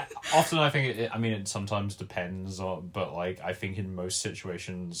 often I think it sometimes depends on, but like I think in most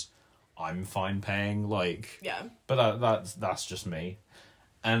situations, I'm fine paying. Like, Yeah. but that's just me,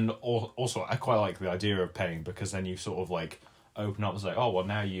 and also I quite like the idea of paying, because then you sort of like open up and say, oh well,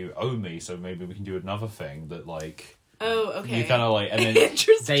 now you owe me, so maybe we can do another thing that like. Oh, okay. You kind of like, and then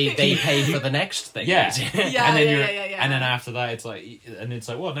Interesting. they pay for the next thing. Yeah. Yeah, and then yeah. And then after that, it's like,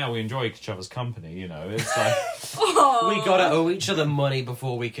 well, now we enjoy each other's company, you know. It's like, We gotta owe each other money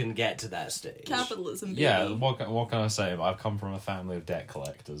before we can get to that stage. Capitalism. Baby. yeah. What can I say? I've come from a family of debt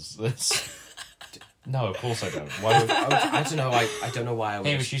collectors. No, of course I don't. Why would, I don't know. I don't know why I was.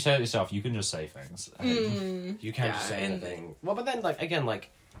 Hamish, you said it yourself. You can just say things. You can't just say anything. Well, but then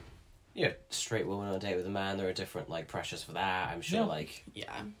straight woman on a date with a man, there are different like pressures for that. I'm sure Yeah.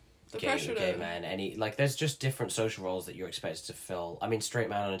 The gay pressure to... men, there's just different social roles that you're expected to fill. I mean, straight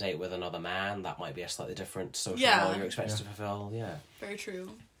man on a date with another man, that might be a slightly different social role you're expected to fulfill. Yeah. Very true.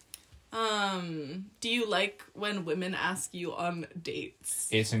 Do you like when women ask you on dates?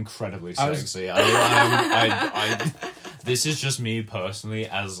 It's incredibly sexy. I this is just me personally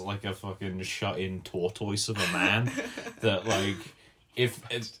as like a fucking shut-in tortoise of a man that like if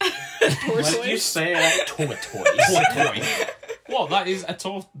it's What did you say? Tortoise. What? That is a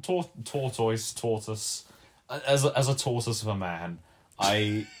tortoise. As a tortoise of a man,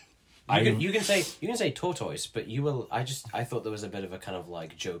 You can say tortoise, but you will. I thought there was a bit of a kind of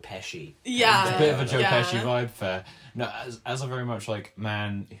like Joe Pesci. Yeah. A bit of a Joe Pesci vibe. Fair. No, as a very much like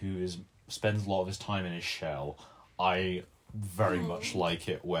man who spends a lot of his time in his shell, I very much like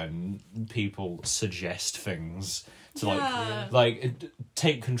it when people suggest things to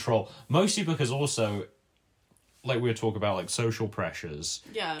take control. Mostly because also, like we were talking about, like social pressures.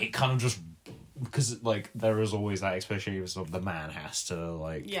 Yeah. It kind of just. Because like there is always that, especially if the man has to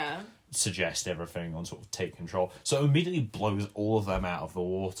like suggest everything and sort of take control, so it immediately blows all of them out of the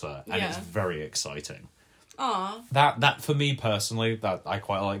water, and it's very exciting. Aw. That for me personally, that I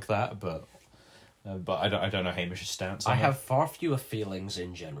quite like that, but I don't know Hamish's stance. I have far fewer feelings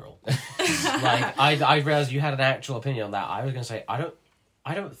in general. Like I realized you had an actual opinion on that. I was gonna say I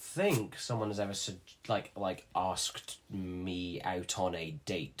don't think someone has ever asked me out on a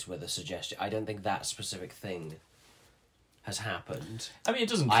date with a suggestion. I don't think that specific thing has happened. I mean, it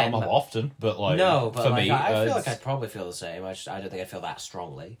doesn't come up often, but like for me, I feel it's... like I'd probably feel the same. I don't think I feel that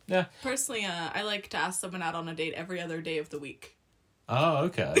strongly. Yeah. Personally, I like to ask someone out on a date every other day of the week. Oh,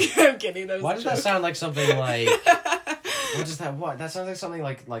 okay. I'm kidding. Why does that sound like something like? What does that? What that sounds like something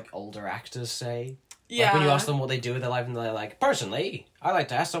like older actors say. Yeah. Like when you ask them what they do with their life, and they're like, personally, I like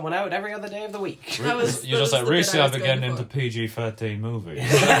to ask someone out every other day of the week. You're just like, recently I've been getting into PG-13 movies.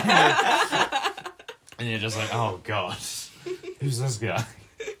 And you're just like, oh god, who's this guy?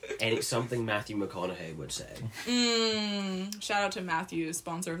 And it's something Matthew McConaughey would say. Shout out to Matthew,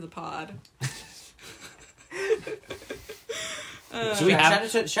 sponsor of the pod. So we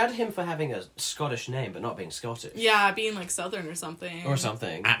shout at him for having a Scottish name, but not being Scottish. Yeah, being like Southern or something.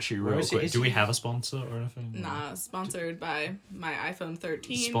 Actually, real quick, do we have a sponsor or anything? Nah, sponsored by my iPhone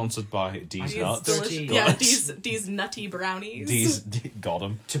 13. Sponsored by D's Nuts. Yeah, D's Nutty Brownies. Got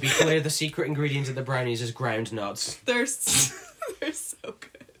them. To be clear, the secret ingredient of the brownies is ground nuts. They're so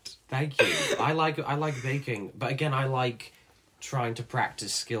good. Thank you. I like baking, but again, I like trying to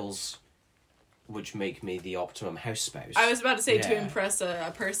practice skills which make me the optimum house spouse. I was about to say to impress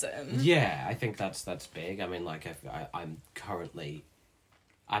a person. Yeah, I think that's big. I mean, like, I'm currently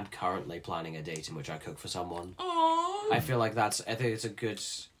planning a date in which I cook for someone. Aww. I feel like I think it's a good.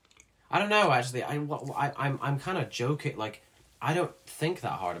 I don't know. Actually, I'm kind of joking. Like, I don't think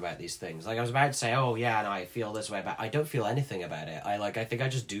that hard about these things. Like, I was about to say, oh yeah, and I feel this way, but I don't feel anything about it. I think I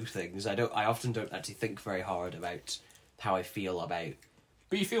just do things. I often don't actually think very hard about how I feel about.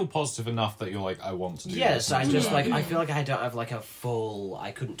 But you feel positive enough that you're like, I want to do this. Yes, I just, like, I feel like I don't have, like,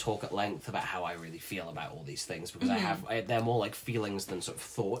 I couldn't talk at length about how I really feel about all these things, because they're more like feelings than sort of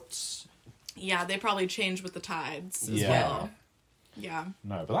thoughts. Yeah, they probably change with the tides as Yeah. well. Yeah.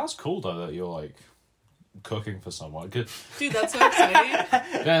 No, but that's cool, though, that you're, like, cooking for someone. Good. Dude, that's so exciting.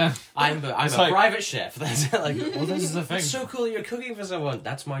 Yeah. I'm a private chef. That's like, well, this is the thing. It's so cool you're cooking for someone.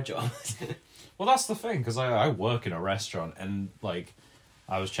 That's my job. Well, that's the thing, because I work in a restaurant, and, like,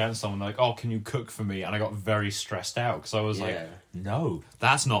 I was chatting to someone like, oh, can you cook for me? And I got very stressed out because I was like, no,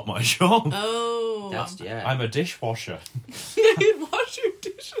 that's not my job. Oh. I'm a dishwasher. You'd wash your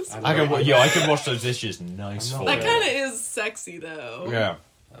dishes. I can wash those dishes nice for That you. kind of is sexy, though. Yeah.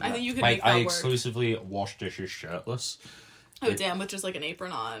 I think you could make that I work. exclusively wash dishes shirtless. Oh, damn, with just like an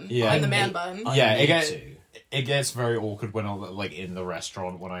apron on. Yeah. And the man bun. Yeah, it gets very awkward when I'm like in the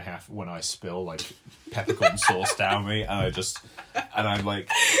restaurant when I spill like peppercorn sauce down me and I'm like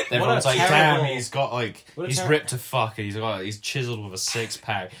everyone's like, damn, he's got like he's ripped to fuck and he's chiseled with a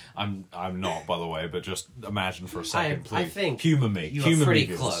 6-pack. I'm not, by the way, but just imagine for a second, please. I think humor me. You're pretty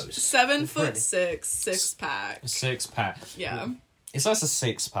close. 7'6", 6-pack. 6-pack. Yeah. It's less a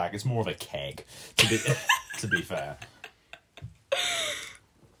 6-pack. It's more of a keg. To be fair.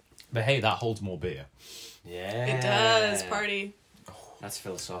 But hey, that holds more beer. Yeah. It does. Party. That's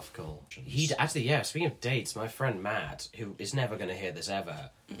philosophical. Speaking of dates, my friend Matt, who is never going to hear this ever,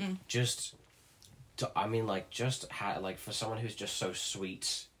 for someone who's just so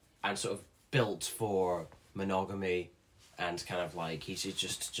sweet and sort of built for monogamy and kind of like, he's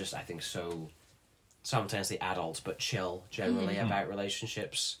just I think so simultaneously adult but chill generally about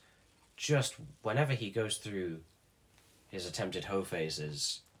relationships. Just whenever he goes through his attempted hoe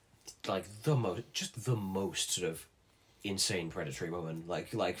phases, like the most sort of insane predatory woman,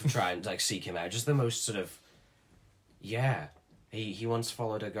 like try and like seek him out, just the most sort of he once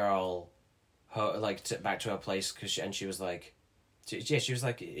followed a girl back to her place she was like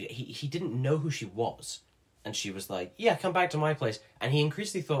he didn't know who she was, and she was like, yeah, come back to my place, and he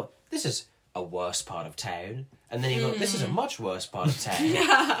increasingly thought, this is a worse part of town, and then he thought, this is a much worse part of town.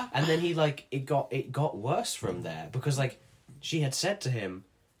 And then he it got worse from there, because like she had said to him,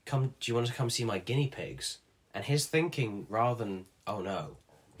 do you want to come see my guinea pigs? And his thinking, rather than, oh no,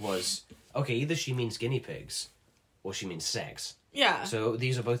 was, okay, either she means guinea pigs or she means sex. Yeah. So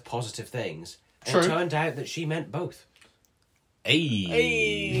these are both positive things. And True. it turned out that she meant both.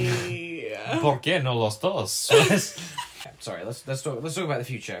 Hey. ¿Por qué no los dos? Sorry, let's talk about the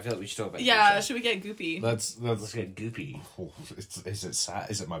future. I feel like we should talk about the Yeah, future. should we get goopy? Let's get goopy. Oh, is it sad?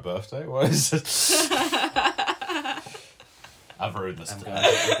 Is it my birthday? What is it? I've ruined this. I'm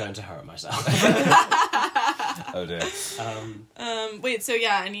going to hurt myself. Oh dear. Wait, so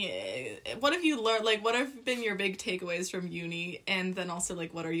yeah, what have you learned, like, what have been your big takeaways from uni, and then also,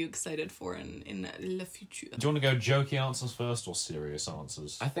 like, what are you excited for in le futur? Do you want to go jokey answers first or serious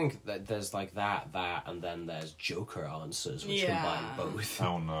answers? I think that there's like that, and then there's Joker answers, which combine both.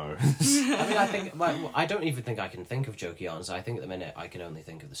 Oh no. I mean, I think I don't even think I can think of jokey answers. I think at the minute I can only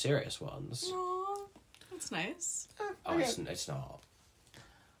think of the serious ones. Aww, that's nice. Oh, it's not.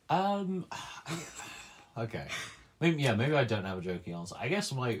 Okay. Maybe I don't have a jokey answer. I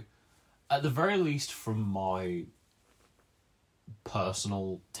guess I'm like, at the very least from my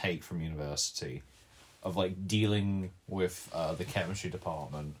personal take from university, of like dealing with the chemistry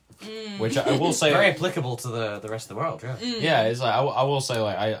department, which I will say very applicable to the rest of the world. Yeah, yeah. It's like I will say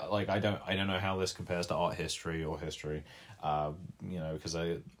I don't know how this compares to art history or history, because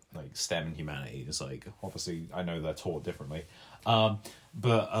I like STEM and humanities. Like obviously I know they're taught differently,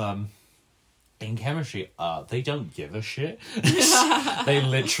 but in chemistry, they don't give a shit.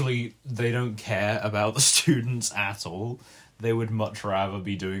 They don't care about the students at all. They would much rather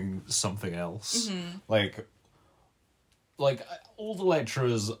be doing something else. Like all the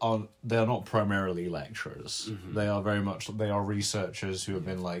lecturers they're not primarily lecturers. They are very much, they are researchers who have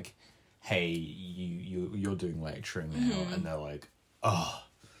been like, hey, you're doing lecturing now, and they're like, oh,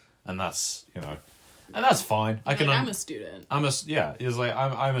 and that's, and that's fine. I'm a student. It's like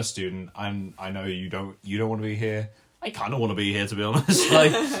I'm a student. I know you don't want to be here. I kind of want to be here, to be honest.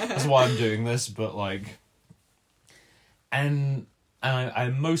 Like that's why I'm doing this. But like, and I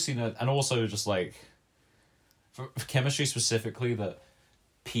mostly know, and also just like for chemistry specifically, that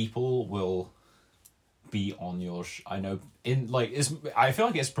people will be on your. I know I feel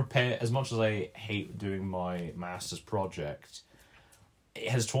like it's prepared. As much as I hate doing my master's project, it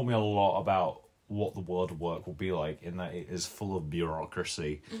has taught me a lot about what the world of work will be like, in that it is full of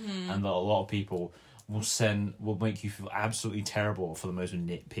bureaucracy, and that a lot of people will make you feel absolutely terrible for the most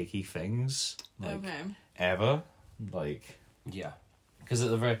nitpicky things, ever, yeah. Because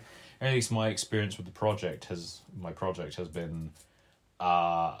at least my experience with the project has been,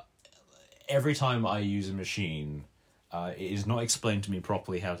 every time I use a machine, it is not explained to me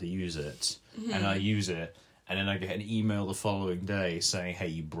properly how to use it, and I use it. And then I get an email the following day saying, hey,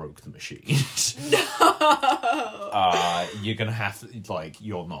 you broke the machine. No! You're going to have to,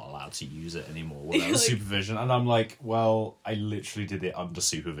 you're not allowed to use it anymore without supervision. And I'm like, well, I literally did it under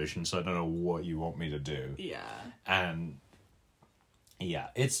supervision, so I don't know what you want me to do. Yeah. And, yeah,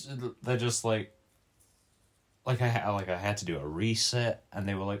 they're just like I had to do a reset, and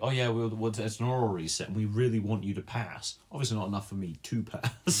they were like, oh yeah, it's an oral reset, and we really want you to pass. Obviously not enough for me to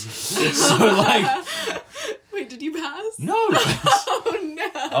pass. So Wait, did you pass? No. Oh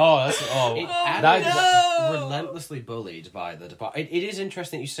no. Adam's relentlessly bullied by the department. It is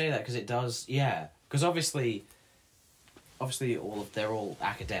interesting that you say that, because it does, yeah. Because obviously they're all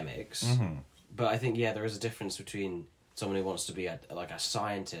academics, but I think there is a difference between someone who wants to be a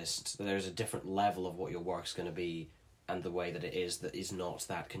scientist. There's a different level of what your work's going to be, and the way that it is that is not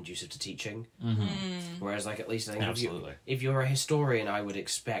that conducive to teaching. Whereas, at least I think if you're a historian, I would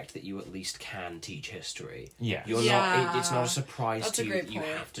expect that you at least can teach history. Yeah, it's not a surprise That's to you great that you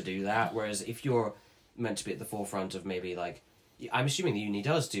point. have to do that. Whereas if you're meant to be at the forefront of maybe I'm assuming the uni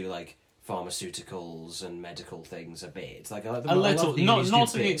does do pharmaceuticals and medical things a bit. A little, not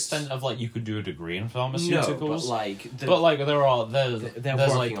to the extent of you could do a degree in pharmaceuticals. No, but they're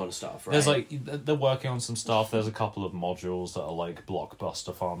there's working on stuff, right? They're working on some stuff. There's a couple of modules that are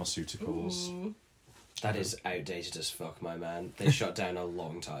blockbuster pharmaceuticals. Ooh. That is outdated as fuck, my man. They shut down a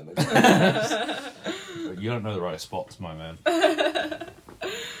long time ago. You don't know the right spots, my man.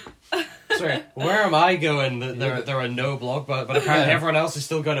 Sorry, where am I going? There are no Blockbuster, but apparently everyone else is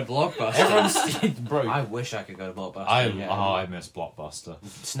still going to Blockbuster. Bro, I wish I could go to Blockbuster. I miss Blockbuster.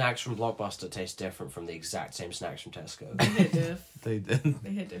 Snacks from Blockbuster taste different from the exact same snacks from Tesco. They hit diff. They did.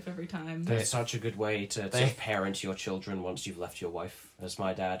 They hit diff every time. It's such a good way to parent your children once you've left your wife, as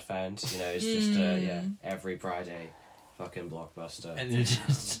my dad found. It's just every Friday, fucking Blockbuster. And it's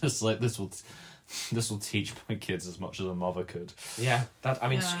just this will teach my kids as much as a mother could. Yeah,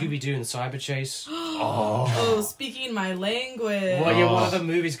 Scooby-Doo and Cyber Chase. Oh, speaking my language. What other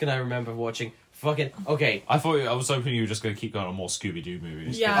movies can I remember watching? Fucking okay. I was hoping you were just going to keep going on more Scooby-Doo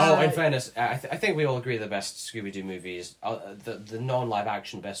movies. Yeah. Oh, in fairness, I think we all agree the best Scooby-Doo movie is the non-live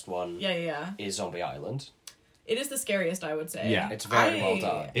action best one. Yeah. Is Zombie Island. It is the scariest, I would say. Yeah, it's very well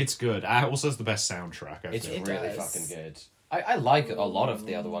done. It's good. Also, it's the best soundtrack. It's really fucking good. I like a lot of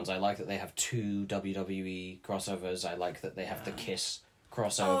the other ones. I like that they have 2 WWE crossovers. I like that they have the Kiss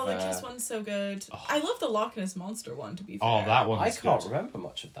crossover. Oh, the Kiss one's so good. Oh. I love the Loch Ness Monster one, to be fair. Oh, that one. I can't remember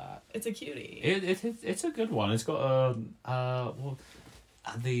much of that. It's a cutie. It's a good one. It's got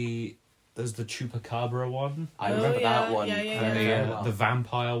there's the Chupacabra one. I remember that one. And the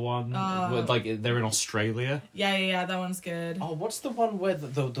vampire one. They're in Australia. Yeah, that one's good. Oh, what's the one where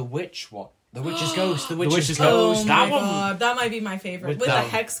the witch? What? The Witch's Ghost. The Witch's Ghost. Oh that my god, that might be my favorite. With the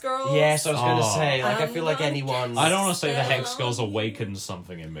Hex Girls. Yes, I was going to say. I feel like anyone. I don't want to say the Hex Girls awakened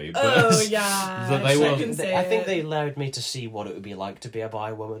something in me. But I think they allowed me to see what it would be like to be a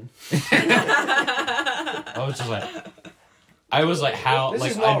bi woman. I was just like, I was like, how? This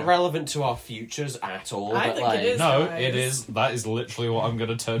like, is not relevant to our futures at all. I but think like, it is. No, guys. it is. That is literally what I'm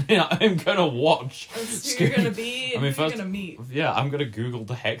gonna turn in. I'm gonna watch. That's who you're gonna be and who first, you're gonna meet. Yeah, I'm gonna Google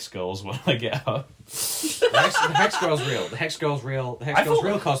the Hex Girls when I get home. The Hex Girl's real. The Hex Girl's real. The Hex Girl's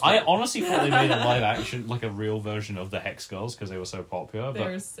real cosplay. I honestly thought they made a live action, like a real version of the Hex Girls because they were so popular.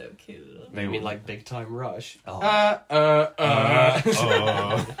 They're But so cute. they I mean, were like Big Time Rush.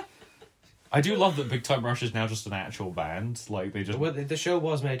 I do love that Big Time Rush is now just an actual band. Like they just Well, the show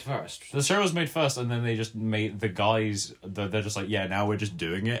was made first. the show was made first, and then they just made the guys. They're just like, yeah, now we're just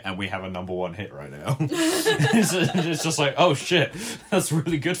doing it, and we have a #1 hit right now. it's just like, oh shit, that's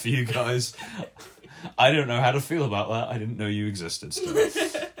really good for you guys. I don't know how to feel about that. I didn't know you existed still.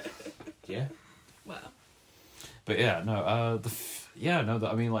 Yeah. Wow. But yeah, no.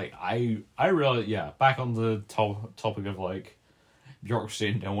 I mean, like, I really, yeah. Back on the topic of like bureaucracy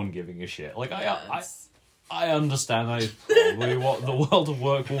and no one giving a shit. Like, Yes. I understand that is probably what the world of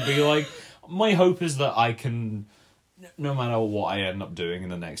work will be like. My hope is that I can, no matter what I end up doing in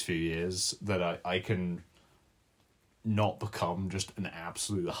the next few years, that I can not become just an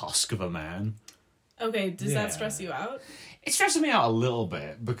absolute husk of a man. Okay, does Yeah. that stress you out? It stresses me out a little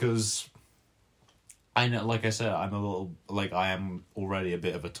bit because I know, like I said, I'm a little, like, I am already a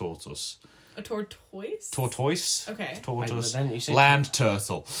bit of a tortoise. A tortoise? Tortoise? Okay. Tortoise. Then you say Land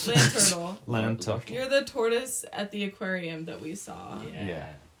turtle. Land turtle. Land turtle. You're the tortoise at the aquarium that we saw. Yeah.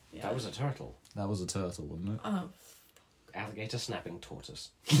 Yeah. That was a turtle. That was a turtle, wasn't it? Oh. Alligator snapping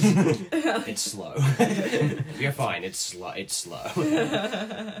tortoise. It's slow. You're fine. It's slow. It's slow.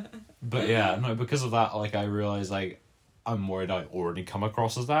 But yeah, no, because of that, like, I realised, like, I'm worried I already come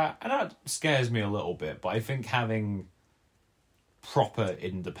across as that, and that scares me a little bit, but I think having proper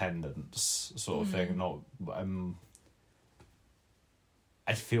independence sort of thing, not,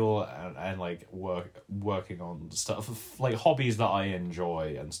 I feel, and like, working on stuff, like, hobbies that I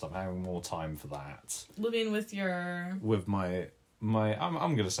enjoy and stuff, having more time for that. Living with your... With my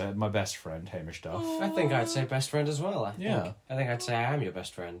I'm gonna say it, my best friend, Hamish Duff. I think I'd say best friend as well. I think I'd say I am your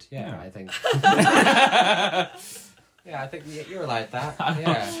best friend. Yeah. I think. Yeah, I think you're like that.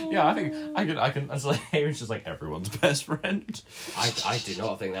 Yeah. Yeah, I think I can. It's like Hamish is like everyone's best friend. I do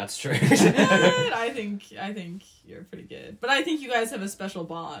not think that's true. I think you're pretty good. But I think you guys have a special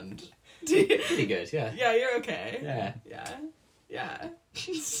bond. Pretty good. Yeah. Yeah, you're okay. Yeah. Yeah.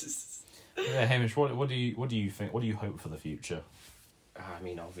 Yeah, Hamish, what do you think? What do you hope for the future? I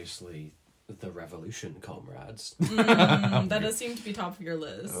mean, obviously, the revolution, comrades. That does seem to be top of your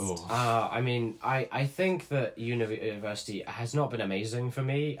list. Oh. I mean, I think that university has not been amazing for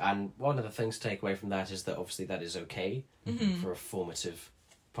me, and one of the things to take away from that is that obviously that is okay for a formative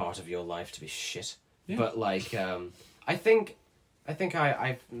part of your life to be shit. Yeah. But like, I think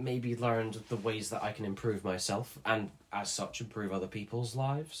I've maybe learned the ways that I can improve myself, and as such improve other people's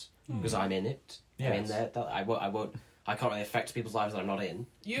lives because I'm in it. I'm in there. I can't really affect people's lives that I'm not in.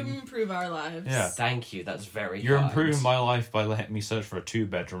 You improve our lives. Yeah. Thank you. That's very. You're kind. improving my life by letting me search for a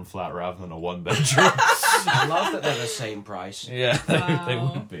 2-bedroom flat rather than a 1-bedroom. I love that they're the same price. Yeah, Wow. they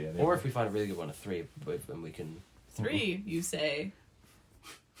wouldn't be. Anyway. Or if we find a really good one, a 3, and we can. 3, you say.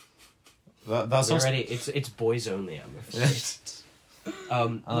 That's We're also, ready. It's boys only. I'm afraid.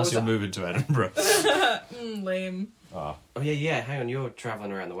 unless what you're was moving to Edinburgh. Lame. Oh. Oh yeah. Hang on, you're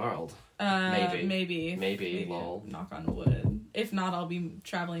traveling around the world. Maybe. Maybe. Lol. Knock on wood. If not, I'll be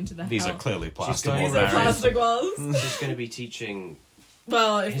traveling to the These hell. are clearly plastic going These to are married. plastic walls. She's going to be teaching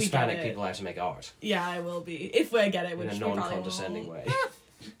Well, if Hispanic we get it. people how to make art Yeah, I will be. If I get it, in which a we probably non-condescending won't. way.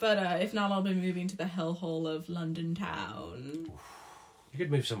 But if not, I'll be moving to the hellhole of London town. You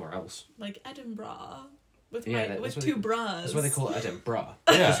could move somewhere else. Like Edinburgh. With Yeah, my that's with what two they- bras. That's why they call it Edinburgh.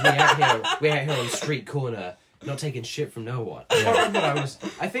 Yeah. We out here on the street corner, not taking shit from no one.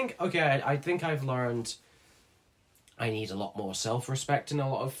 I think I've learned I need a lot more self-respect in a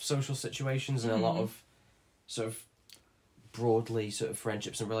lot of social situations and a lot of sort of broadly sort of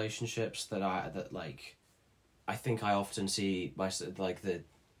friendships and relationships that I think I often see the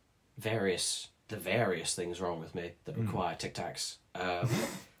various things wrong with me that require tic-tacs.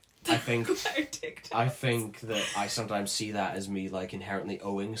 I think that I sometimes see that as me like inherently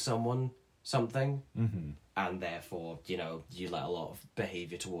owing someone something, and therefore you let a lot of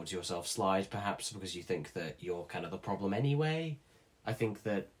behaviour towards yourself slide, perhaps because you think that you're kind of the problem anyway. I think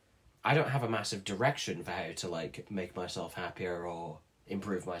that I don't have a massive direction for how to like make myself happier or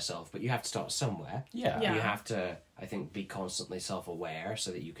improve myself, but you have to start somewhere. Yeah. Yeah. You have to, I think, be constantly self-aware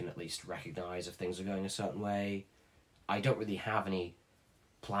so that you can at least recognise if things are going a certain way. I don't really have any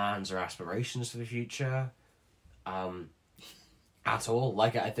plans or aspirations for the future at all.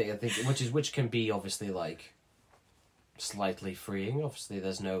 Like I think which can be obviously like slightly freeing. Obviously,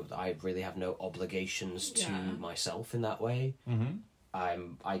 I really have no obligations to myself in that way. Mm-hmm.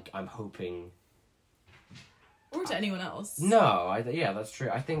 I'm hoping. Or to anyone else. No, that's true.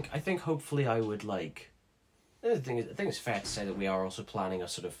 I think hopefully I would like. I think it's fair to say that we are also planning a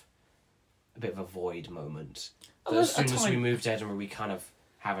sort of a bit of a void moment. As soon as we move to Edinburgh, we kind of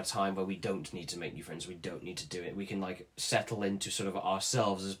have a time where we don't need to make new friends. We don't need to do it. We can like settle into sort of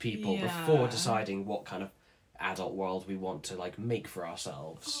ourselves as people before deciding what kind of adult world we want to like make for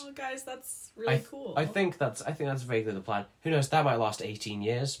ourselves. Oh, guys, that's really cool. I think that's vaguely the plan. Who knows? That might last 18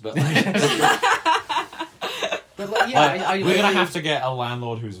 years, but like, we're gonna have to get a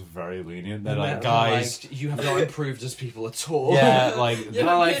landlord who's very lenient. They're like, guys, like, you have not improved as people at all. Yeah, like you're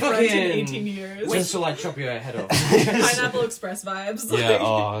like fucking 18 years. Wait till I chop your head off. Pineapple Express vibes.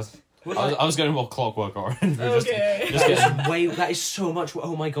 Yeah. I was going more Clockwork Orange. Okay. That is so much.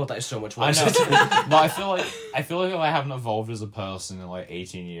 Oh my god, that is so much worse. I know. But I feel like if I haven't evolved as a person in like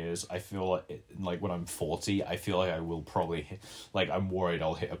 18 years, I feel like when I'm 40, I feel like I will probably I'm worried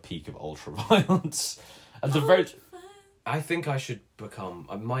I'll hit a peak of ultra violence. At the very, I think I should become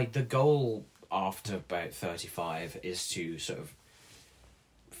the goal after about 35 is to sort of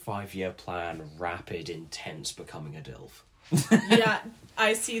 5-year plan, rapid, intense becoming a DILF. Yeah,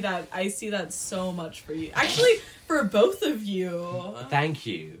 I see that so much for you. Actually, for both of you. Thank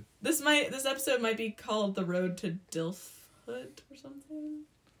you. This episode might be called The Road to Dilfhood or something.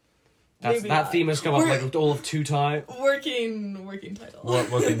 That theme has come up like all of 2 times. Working title.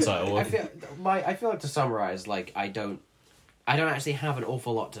 Working title. I feel like to summarize, like I don't actually have an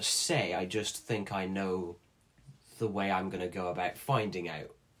awful lot to say. I just think I know the way I'm going to go about finding out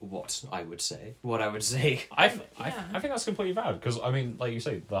what I would say. I think that's completely valid because I mean, like you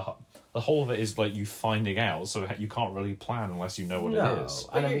say, the whole of it is like you finding out, so you can't really plan unless you know what it is.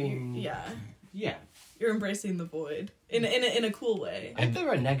 And I mean, yeah. You're embracing the void in a cool way. And there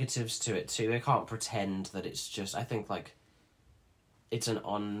are negatives to it too. I can't pretend that it's just. I think like it's an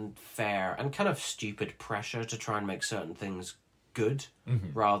unfair and kind of stupid pressure to try and make certain things good,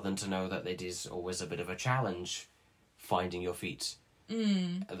 rather than to know that it is always a bit of a challenge finding your feet.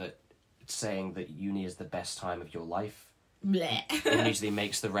 That saying that uni is the best time of your life immediately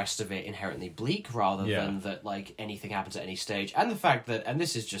makes the rest of it inherently bleak, rather than that like anything happens at any stage. And the fact that, and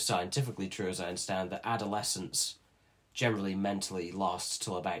this is just scientifically true as I understand, that adolescence generally mentally lasts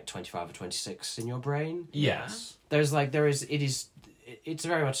till about 25 or 26 in your brain. Yes. It's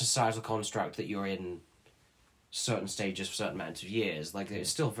very much a societal construct that you're in certain stages for certain amounts of years. Like it's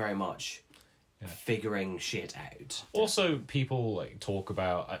still very much figuring shit out. Also, people like talk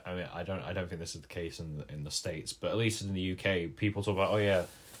about. I mean, I don't think this is the case in the States, but at least in the UK, people talk about. Oh yeah,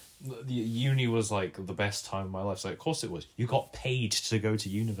 the uni was like the best time of my life. It's like, of course it was. You got paid to go to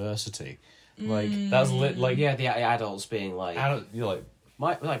university. Like that's the adults being like. You're like.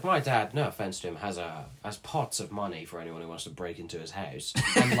 My dad, no offense to him, has pots of money for anyone who wants to break into his house,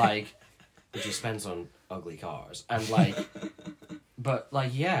 and like, which he spends on ugly cars, and like. But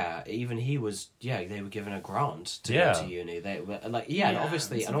like even he was they were given a grant to go to uni. They were like and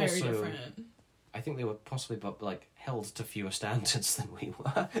obviously and also different. I think they were possibly like held to fewer standards than we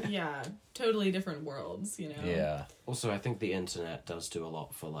were. Yeah, totally different worlds, you know. Yeah. Also, I think the internet does do a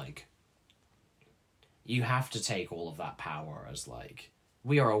lot for like. You have to take all of that power as like.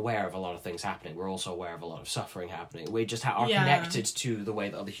 We are aware of a lot of things happening. We're also aware of a lot of suffering happening. We just are connected to the way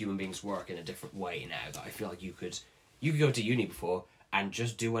that other human beings work in a different way now. That I feel like you could go to uni before and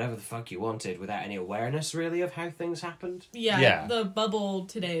just do whatever the fuck you wanted without any awareness, really, of how things happened. Yeah. The bubble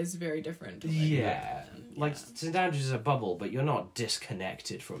today is very different. Like, St. Andrews is a bubble, but you're not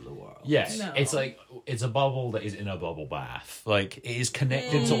disconnected from the world. Yes, no. It's like, it's a bubble that is in a bubble bath. Like, it is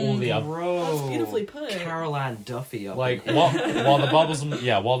connected to all the other... That's beautifully put. Carol Ann Duffy up like, while the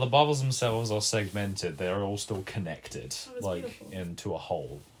bubbles themselves are segmented, they're all still connected, like, beautiful. Into a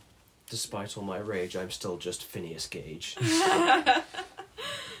whole. Despite all my rage, I'm still just Phineas Gage.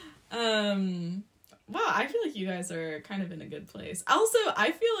 Wow, I feel like you guys are kind of in a good place. Also,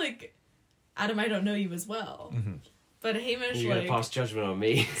 I feel like, Adam, I don't know you as well, but Hamish, you're gonna pass judgment on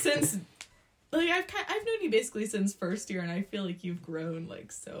me. Since, like, I've known you basically since first year, and I feel like you've grown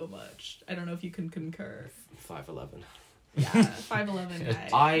like so much. I don't know if you can concur. 5'11". Yeah,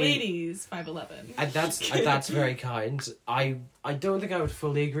 5'11" guy. Ladies, 5'11". And that's very kind. I don't think I would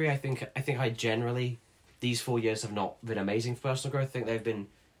fully agree. I think I generally, these 4 years have not been amazing for personal growth. I think they've been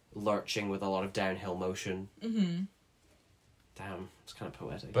lurching with a lot of downhill motion. Damn, it's kind of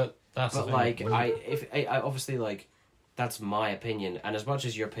poetic. But like I obviously like that's my opinion, and as much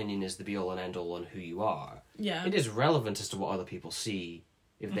as your opinion is the be all and end all on who you are, it is relevant as to what other people see.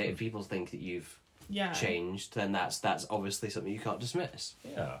 If people think that you've changed, then that's obviously something you can't dismiss.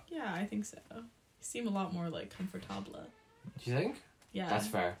 Yeah. Yeah, I think so. You seem a lot more like comfortable. Do you think? Yeah. That's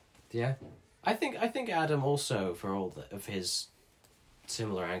fair. Yeah. I think Adam also, for all of his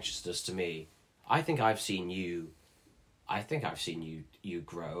similar anxiousness to me, I think I've seen you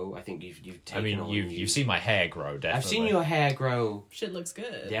grow. I think you've taken. I mean, you've seen my hair grow. Definitely. I've seen your hair grow. Shit looks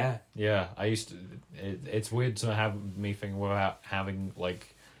good. Yeah. Yeah, I used to. It's weird to have me think about having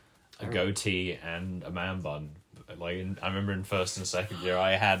like a goatee and a man bun. Like I remember in first and second year,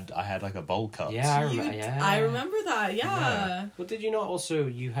 I had like a bowl cut. Yeah, I remember that. Yeah. Well, did you not also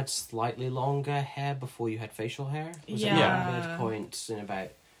you had slightly longer hair before you had facial hair? Was it midpoint in about?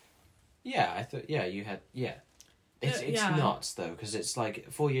 Yeah, I thought. Yeah, you had. Yeah. It's nuts though, because it's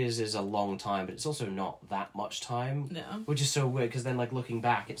like 4 years is a long time, but it's also not that much time. No. Which is so weird, because then like looking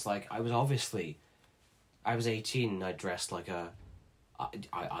back, it's like I was 18 and I dressed like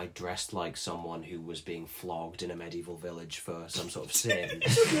I dressed like someone who was being flogged in a medieval village for some sort of sin.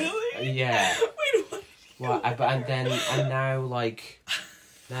 Really? Yeah. Wait, what? Well,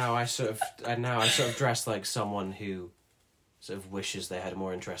 now I sort of dress like someone who sort of wishes they had a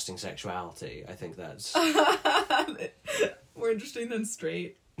more interesting sexuality. I think that's more interesting than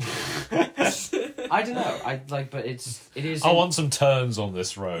straight. I don't know. But it is. I want some turns on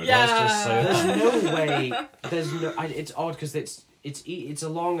this road. Yeah. Let's just say that. There's no way. It's odd because it's a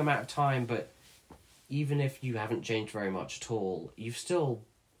long amount of time, but even if you haven't changed very much at all, you've still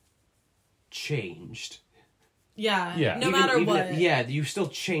changed. Yeah. Yeah. No matter what. You've still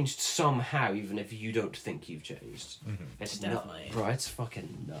changed somehow, even if you don't think you've changed. Mm-hmm. It's Definitely. Bro, it's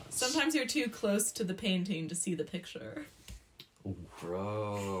fucking nuts. Sometimes you're too close to the painting to see the picture. Ooh,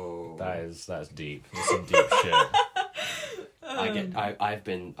 bro. That's deep. That's some deep shit. I've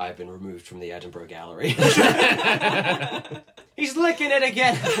been removed from the Edinburgh Gallery. He's licking it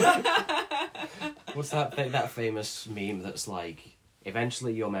again. What's that famous meme that's like,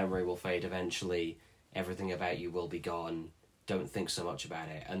 eventually your memory will fade, eventually everything about you will be gone, don't think so much about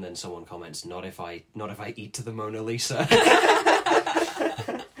it, and then someone comments, not if I eat to the Mona Lisa.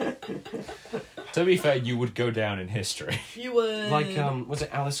 To be fair, you would go down in history. You would. Like, was it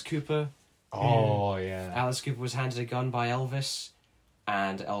Alice Cooper? Oh, yeah. Alice Cooper was handed a gun by Elvis,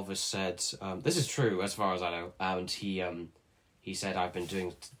 and Elvis said, this is true as far as I know, and he said, I've been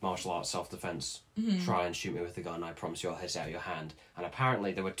doing martial arts self-defense, try and shoot me with the gun, I promise you I'll hit it out of your hand. And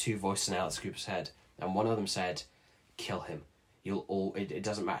apparently there were two voices in Alice Cooper's head, and one of them said, kill him. It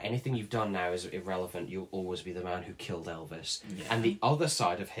doesn't matter, anything you've done now is irrelevant, you'll always be the man who killed Elvis. Yeah. And the other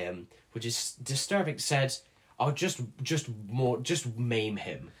side of him, which is disturbing, said, oh, just maim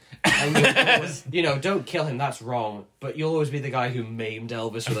him. And don't kill him, that's wrong, but you'll always be the guy who maimed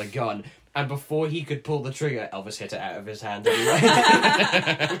Elvis with a gun. And before he could pull the trigger, Elvis hit it out of his hand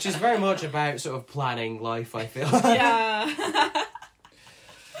anyway. Which is very much about sort of planning life, I feel. Yeah.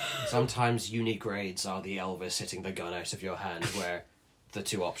 Sometimes uni grades are the Elvis hitting the gun out of your hand, where the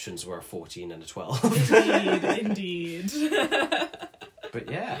two options were a 14 and a 12. Indeed. But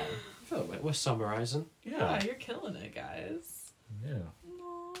yeah, I feel like we're summarising. Yeah, you're killing it, guys. Yeah.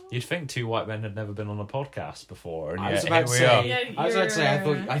 You'd think two white men had never been on a podcast before, and I was yet about to here we are. Yeah, I was about to say,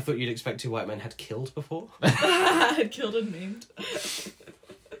 I thought you'd expect two white men had killed before. Had killed and maimed.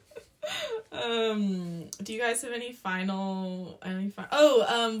 Do you guys have any final?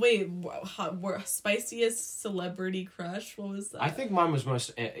 Spiciest celebrity crush? What was that? I think mine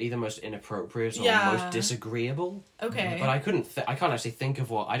was either most inappropriate or most disagreeable. Okay. But I can't actually think of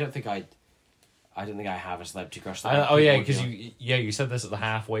what. I don't think I have a celebrity crush. Because you said this at the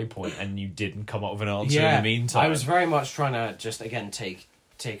halfway point and you didn't come up with an answer in the meantime. I was very much trying to just again take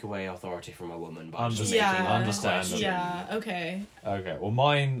away authority from a woman. Understandable. Yeah. Okay. Okay. Well,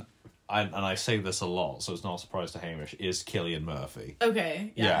 mine. And I say this a lot, so it's not a surprise to Hamish, is Cillian Murphy.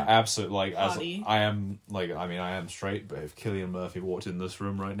 Okay, yeah. Absolutely. Like, Hottie. I am straight, but if Cillian Murphy walked in this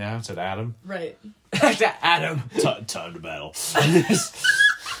room right now and said, Adam. Right. Adam. Time to battle.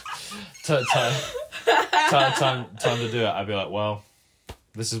 time to do it. I'd be like, well,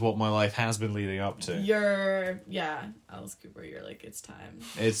 this is what my life has been leading up to. Alice Cooper, you're like, it's time.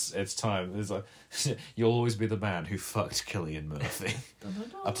 It's time. It's like, you'll always be the man who fucked Cillian Murphy.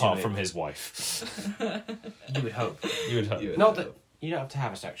 Apart from his wife. You would hope. Not that you don't have to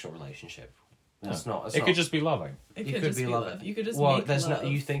have a sexual relationship. That's not. It could just be loving. It could just be loving. You could just make there's love.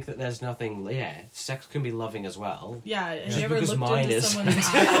 you think that there's nothing. Yeah, sex can be loving as well. Yeah, have Just you ever because looked mine into is. someone's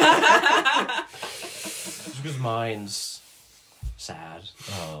eyes? Just because mine's Sad.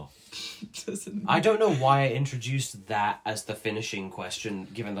 Oh. I don't know why I introduced that as the finishing question,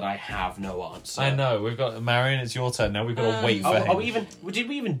 given that I have no answer. I know, we've got... Marion, it's your turn now. We've got to wait for him. Did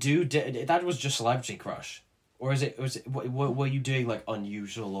we even do... that was just Celebrity Crush? Or what were you doing, like,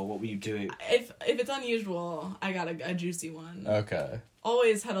 unusual, or what were you doing? If it's unusual, I got a juicy one. Okay.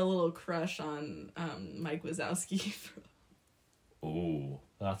 Always had a little crush on Mike Wazowski. Ooh,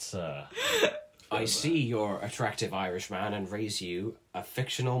 that's... I see your attractive Irish man and raise you a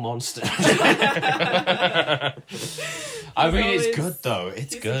fictional monster. I mean, it's good, though.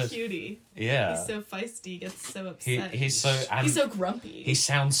 It's he's good. A cutie. Yeah. He's so feisty, gets so upset. He's so grumpy. He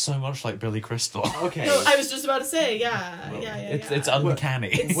sounds so much like Billy Crystal. Okay. No, I was just about to say, yeah. It's uncanny.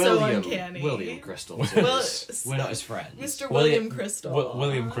 It's so uncanny. William Crystal. We're not his friends. Mr. William Crystal.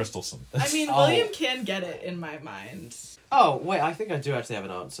 William Crystalson. I mean, William can get it in my mind. Oh, wait, I think I do actually have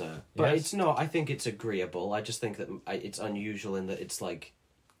an answer. But Yes? it's not, I think it's agreeable. I just think that it's unusual in that it's like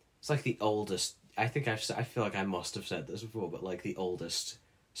the oldest, I feel like I must have said this before, but like the oldest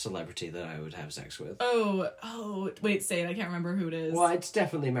celebrity that I would have sex with. Oh, wait, say it, I can't remember who it is. Well, it's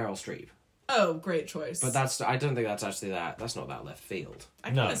definitely Meryl Streep. Oh, great choice. But I don't think that's actually that's not that left field.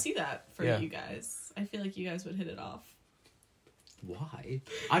 I kind of see that for Yeah. you guys. I feel like you guys would hit it off. Why?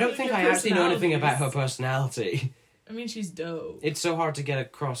 I don't think Your I actually know anything about her personalities. personality. I mean, she's dope. It's so hard to get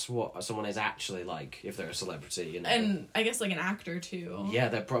across what someone is actually like if they're a celebrity, you know. And I guess like an actor too. Yeah,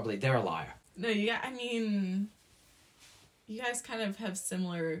 they're a liar. No, you guys kind of have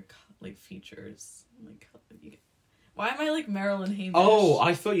similar like features. Like, why am I like Marilyn Hamish? Oh,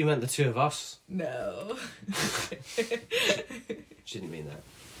 I thought you meant the two of us. No. She didn't mean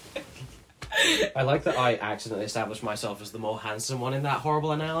that. I like that I accidentally established myself as the more handsome one in that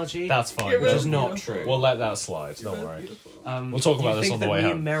horrible analogy. That's fine. which is both not beautiful. true. We'll let that slide. Don't Both worry. beautiful. We'll talk about this on the way Do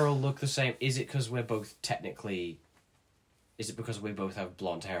you home. think that me and Meryl look the same? Is it because we're both technically... Is it because we both have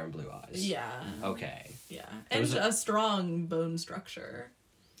blonde hair and blue eyes? Yeah. Okay. Yeah. And a strong bone structure.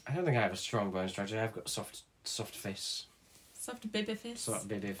 I don't think I have a strong bone structure. I've got soft face. Soft baby face. Soft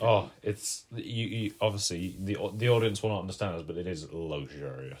baby face. Oh, it's... You obviously, the audience will not understand us, but it is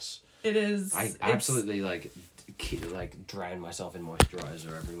luxurious. It is. I absolutely like drown myself in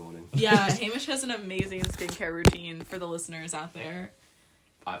moisturizer every morning. Yeah, Hamish has an amazing skincare routine for the listeners out there.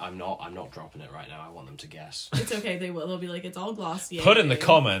 I'm not dropping it right now. I want them to guess. It's okay, they will. They'll be like, it's all Glossier. Put in the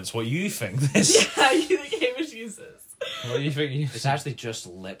comments what you think this... Yeah, you think Hamish uses. What do you think you... It's actually just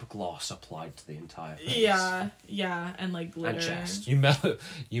lip gloss applied to the entire face. Yeah, and like glitter. And chest.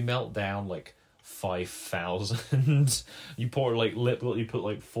 You melt down like 5,000. You pour like you put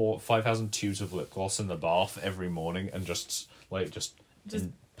like 5,000 tubes of lip gloss in the bath every morning and just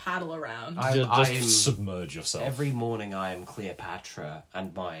paddle around. Just submerge yourself. Every morning I am Cleopatra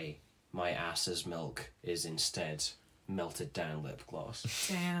and my ass's milk is instead melted down lip gloss.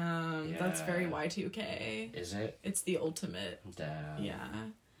 Damn, that's Yeah. very Y2K. Is it? It's the ultimate. Damn. Yeah.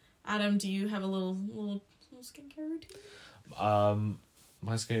 Adam, do you have a little skincare routine?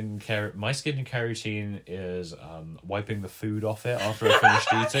 My skincare routine is wiping the food off it after I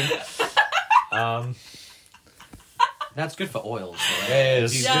finished eating. That's good for oils. Right? It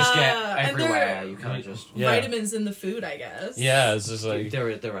is. You Yeah, just get and everywhere. You kind of just... Yeah. Vitamins in the food, I guess. Yeah, it's just like... They're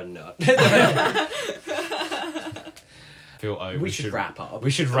a nut. We should wrap up.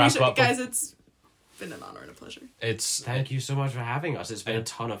 We should wrap up. Guys, it's been an honor and a pleasure. Thank you so much for having us. It's been a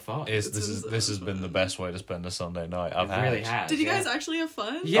ton of fun. This has been the best way to spend a Sunday night I've had. Really has. Did you guys actually have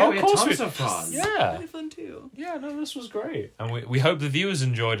fun? Yeah, Oh, we of had course tons we- of fun. Yeah. I had fun too. Yeah, no, this was great. And we hope the viewers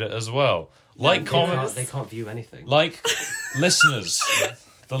enjoyed it as well. Like, Yeah, comment, They can't view anything. like, listeners.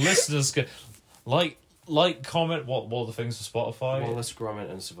 The listeners can, like, comment, what are the things for Spotify? Wallace,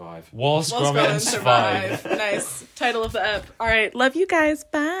 Gromit, and Survive. Wallace, Gromit, and Survive. Nice. Title of the ep. All right. Love you guys.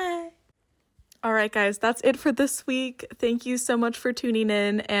 Bye. All right, guys. That's it for this week. Thank you so much for tuning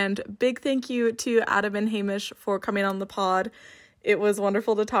in. And big thank you to Adam and Hamish for coming on the pod. It was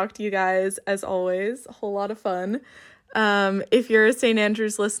wonderful to talk to you guys, as always. A whole lot of fun. If you're a St.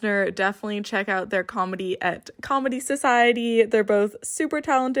 Andrews listener, definitely check out their comedy at Comedy Society. They're both super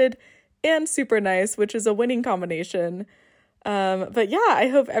talented and super nice, which is a winning combination. But yeah, I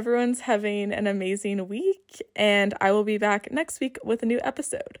hope everyone's having an amazing week, and I will be back next week with a new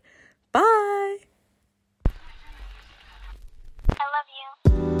episode. Bye!